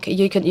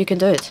 You can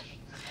do it.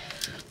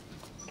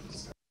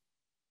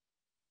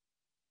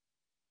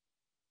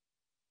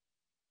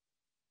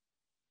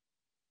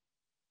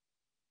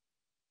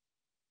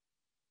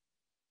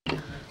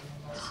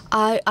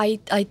 I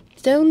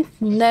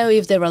don't know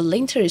if there are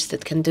linkers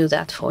that can do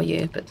that for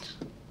you, but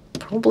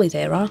probably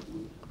there are.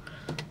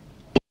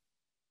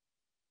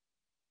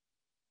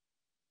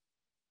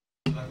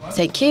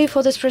 Thank you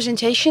for this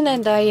presentation,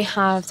 and I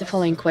have the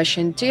following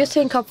question. Do you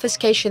think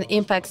obfuscation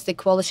impacts the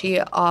quality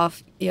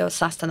of your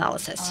SAST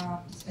analysis?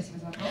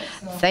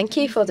 Thank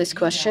you for this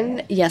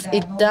question. Yes,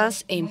 it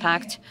does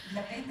impact.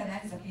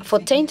 For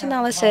taint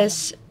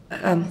analysis,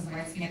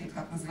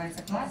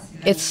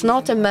 it's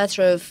not a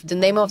matter of the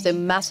name of the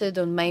method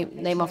or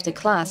name of the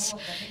class.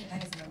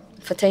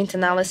 for taint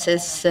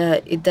analysis,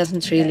 it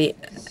doesn't really,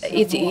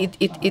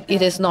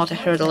 it is not a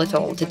hurdle at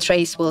all. The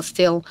trace will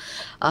still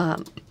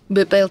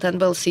be built and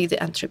we'll see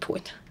the entry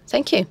point.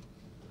 Thank you.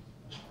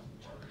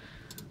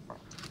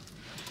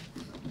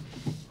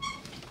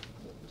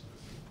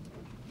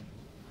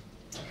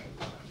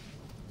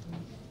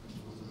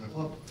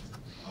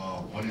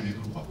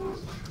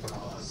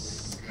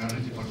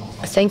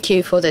 Thank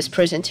you for this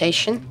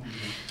presentation.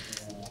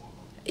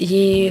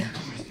 You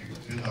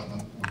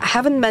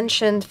haven't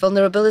mentioned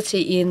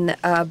vulnerability in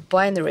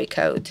binary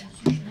code.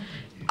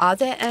 Are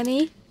there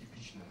any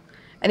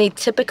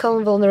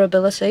typical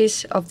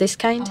vulnerabilities of this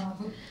kind?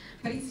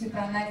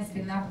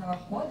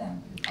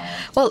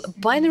 Well,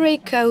 binary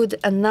code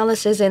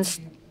analysis and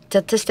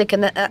statistic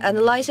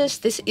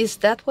analysis, is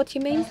that what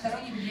you mean?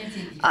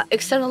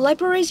 External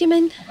libraries, you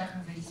mean?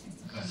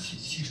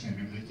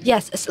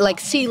 Yes, it's like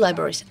C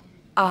libraries.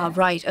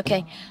 Right,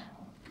 okay.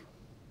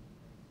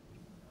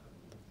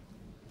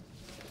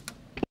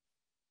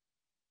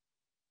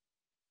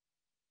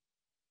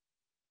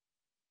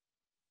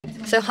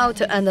 So how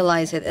to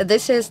analyze it?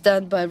 This is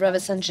done by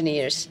reverse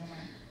engineers.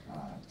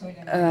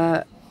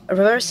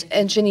 Reverse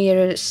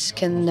engineers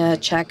can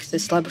check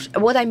this library.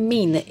 What I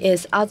mean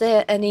is, are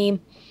there any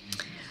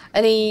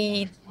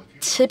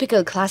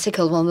typical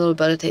classical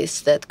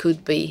vulnerabilities that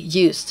could be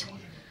used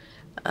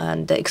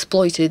and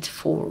exploited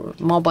for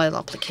mobile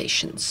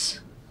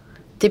applications?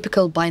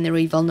 Typical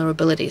binary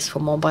vulnerabilities for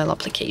mobile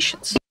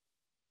applications.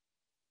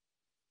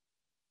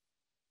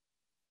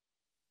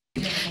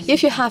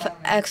 If you have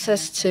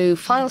access to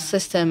file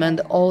system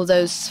and all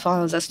those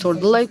files are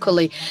stored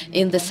locally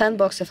in the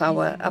sandbox of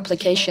our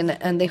application,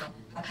 and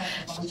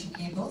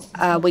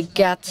we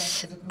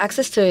get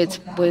access to it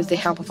with the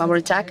help of our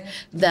attack,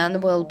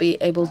 then we'll be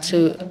able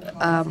to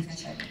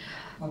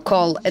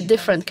call a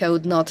different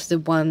code, not the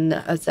one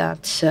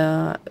that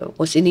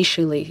was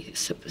initially,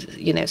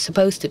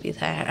 supposed to be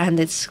there, and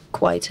it's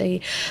quite a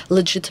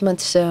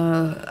legitimate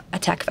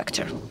attack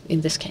vector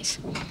in this case.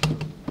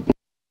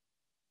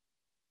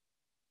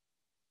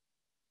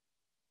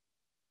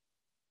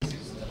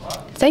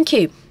 Thank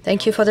you.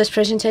 Thank you for this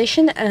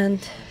presentation, and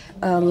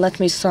let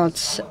me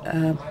start.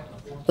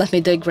 Let me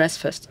digress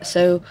first.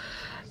 So,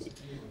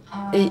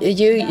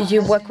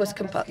 you work with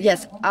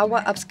yes,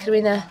 our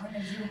upscreener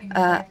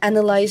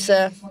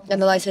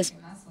analyzes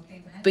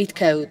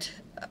bytecode.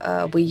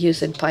 We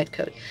use in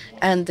bytecode,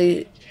 and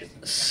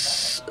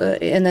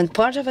then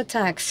part of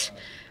attacks.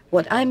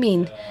 What I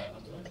mean,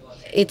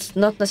 it's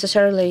not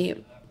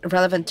necessarily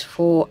relevant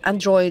for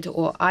Android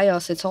or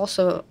iOS. It's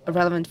also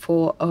relevant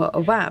for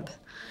a web.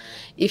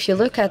 If you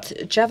look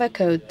at Java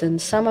code, then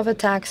some of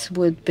attacks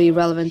would be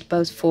relevant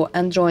both for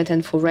Android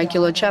and for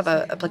regular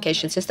Java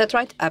applications. Is that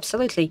right?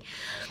 Absolutely.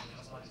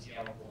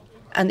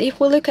 And if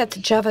we look at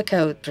Java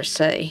code per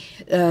se,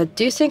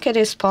 do you think it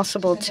is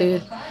possible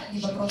to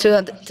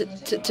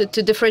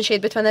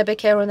differentiate between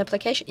APK or an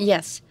application?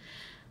 Yes.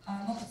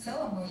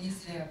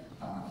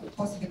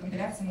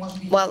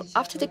 Well,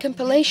 after the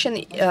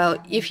compilation,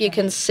 if you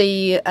can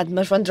see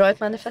Android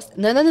manifest.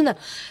 No.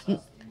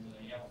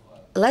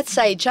 Let's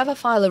say Java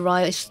file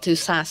arrives to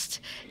SAST.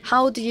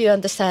 How do you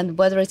understand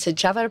whether it's a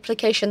Java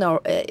application or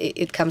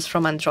it comes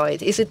from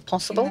Android? Is it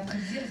possible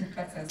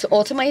to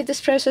automate this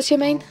process, you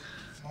mean?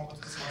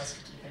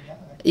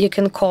 You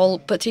can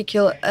call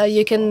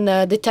you can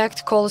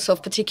detect calls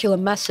of particular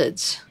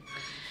methods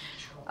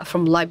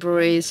from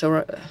libraries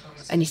or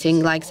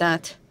anything like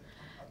that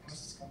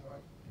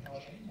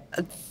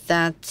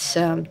that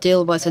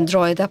deal with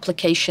Android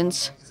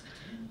applications.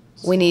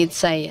 We need,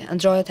 say,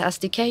 Android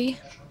SDK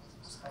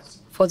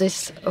for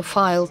this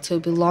file to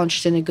be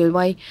launched in a good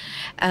way.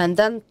 And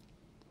then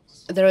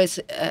there is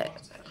a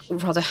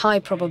rather high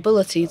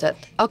probability that...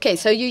 Okay,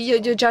 so you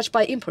judge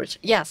by import.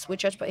 Yes, we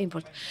judge by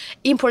import.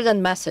 Import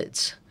and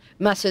methods.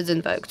 Methods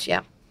invoked,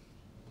 yeah.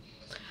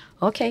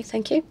 Okay,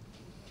 thank you.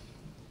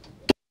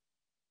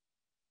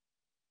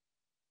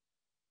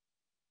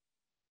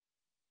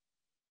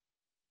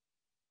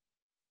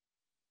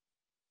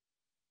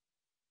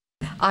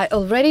 I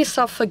already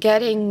start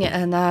forgetting,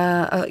 and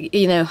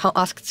how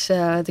asked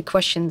the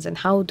questions, and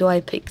how do I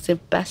pick the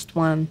best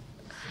one?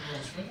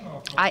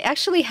 I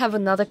actually have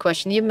another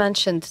question. You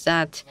mentioned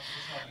that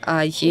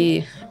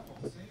you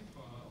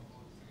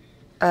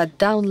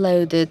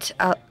downloaded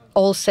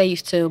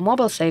Allsafe to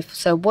MobileSafe.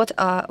 So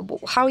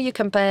how you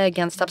compare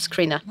against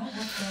upscreener?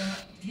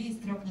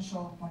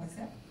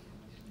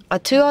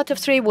 2 out of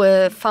 3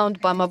 were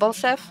found by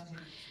MobileSafe,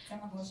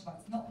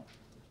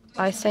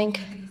 I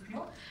think.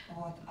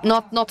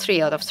 Not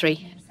 3 out of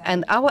 3.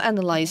 And our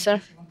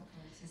analyzer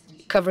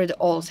covered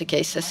all the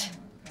cases.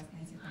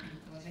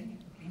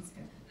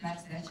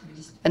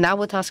 And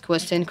our task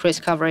was to increase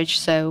coverage,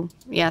 so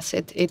yes,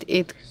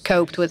 it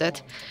coped with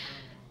it.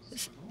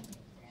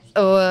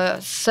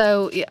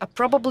 So yeah,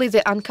 probably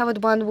the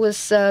uncovered one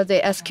was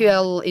the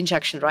SQL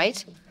injection,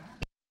 right?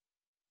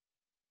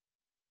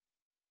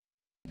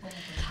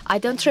 I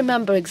don't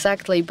remember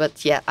exactly,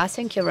 but yeah, I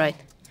think you're right.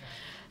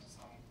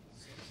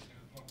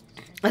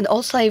 And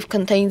Allsafe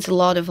contains a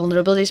lot of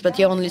vulnerabilities, but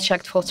you only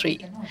checked for 3.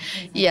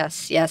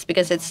 Yes,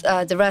 because it's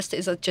the rest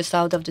is just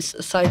out of the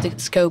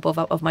scope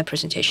of my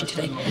presentation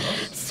today.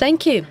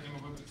 Thank you.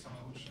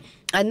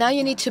 And now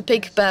you need to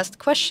pick best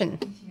question.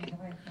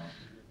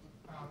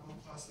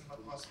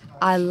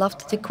 I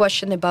loved the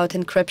question about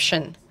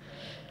encryption.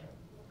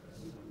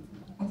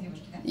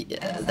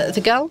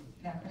 The girl?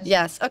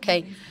 Yes,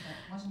 okay.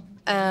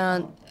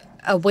 And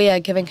we are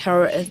giving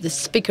her the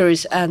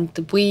speakers, and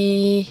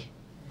we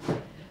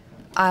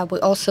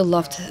also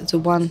loved the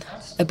one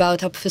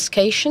about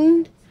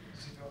obfuscation.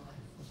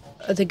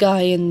 The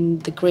guy in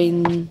the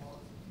green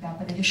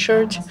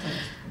shirt.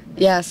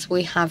 Yes,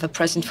 we have a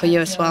present for you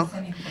as well.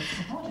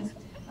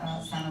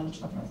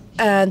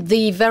 And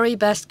the very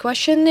best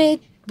question,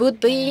 it would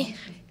be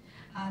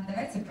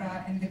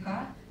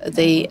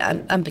the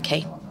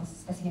MBK.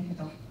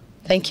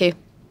 Thank you.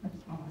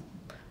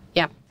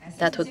 Yeah,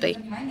 that would be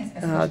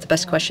the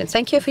best question.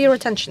 Thank you for your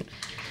attention.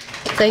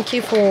 Thank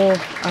you for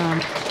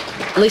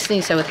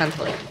listening so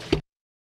attentively.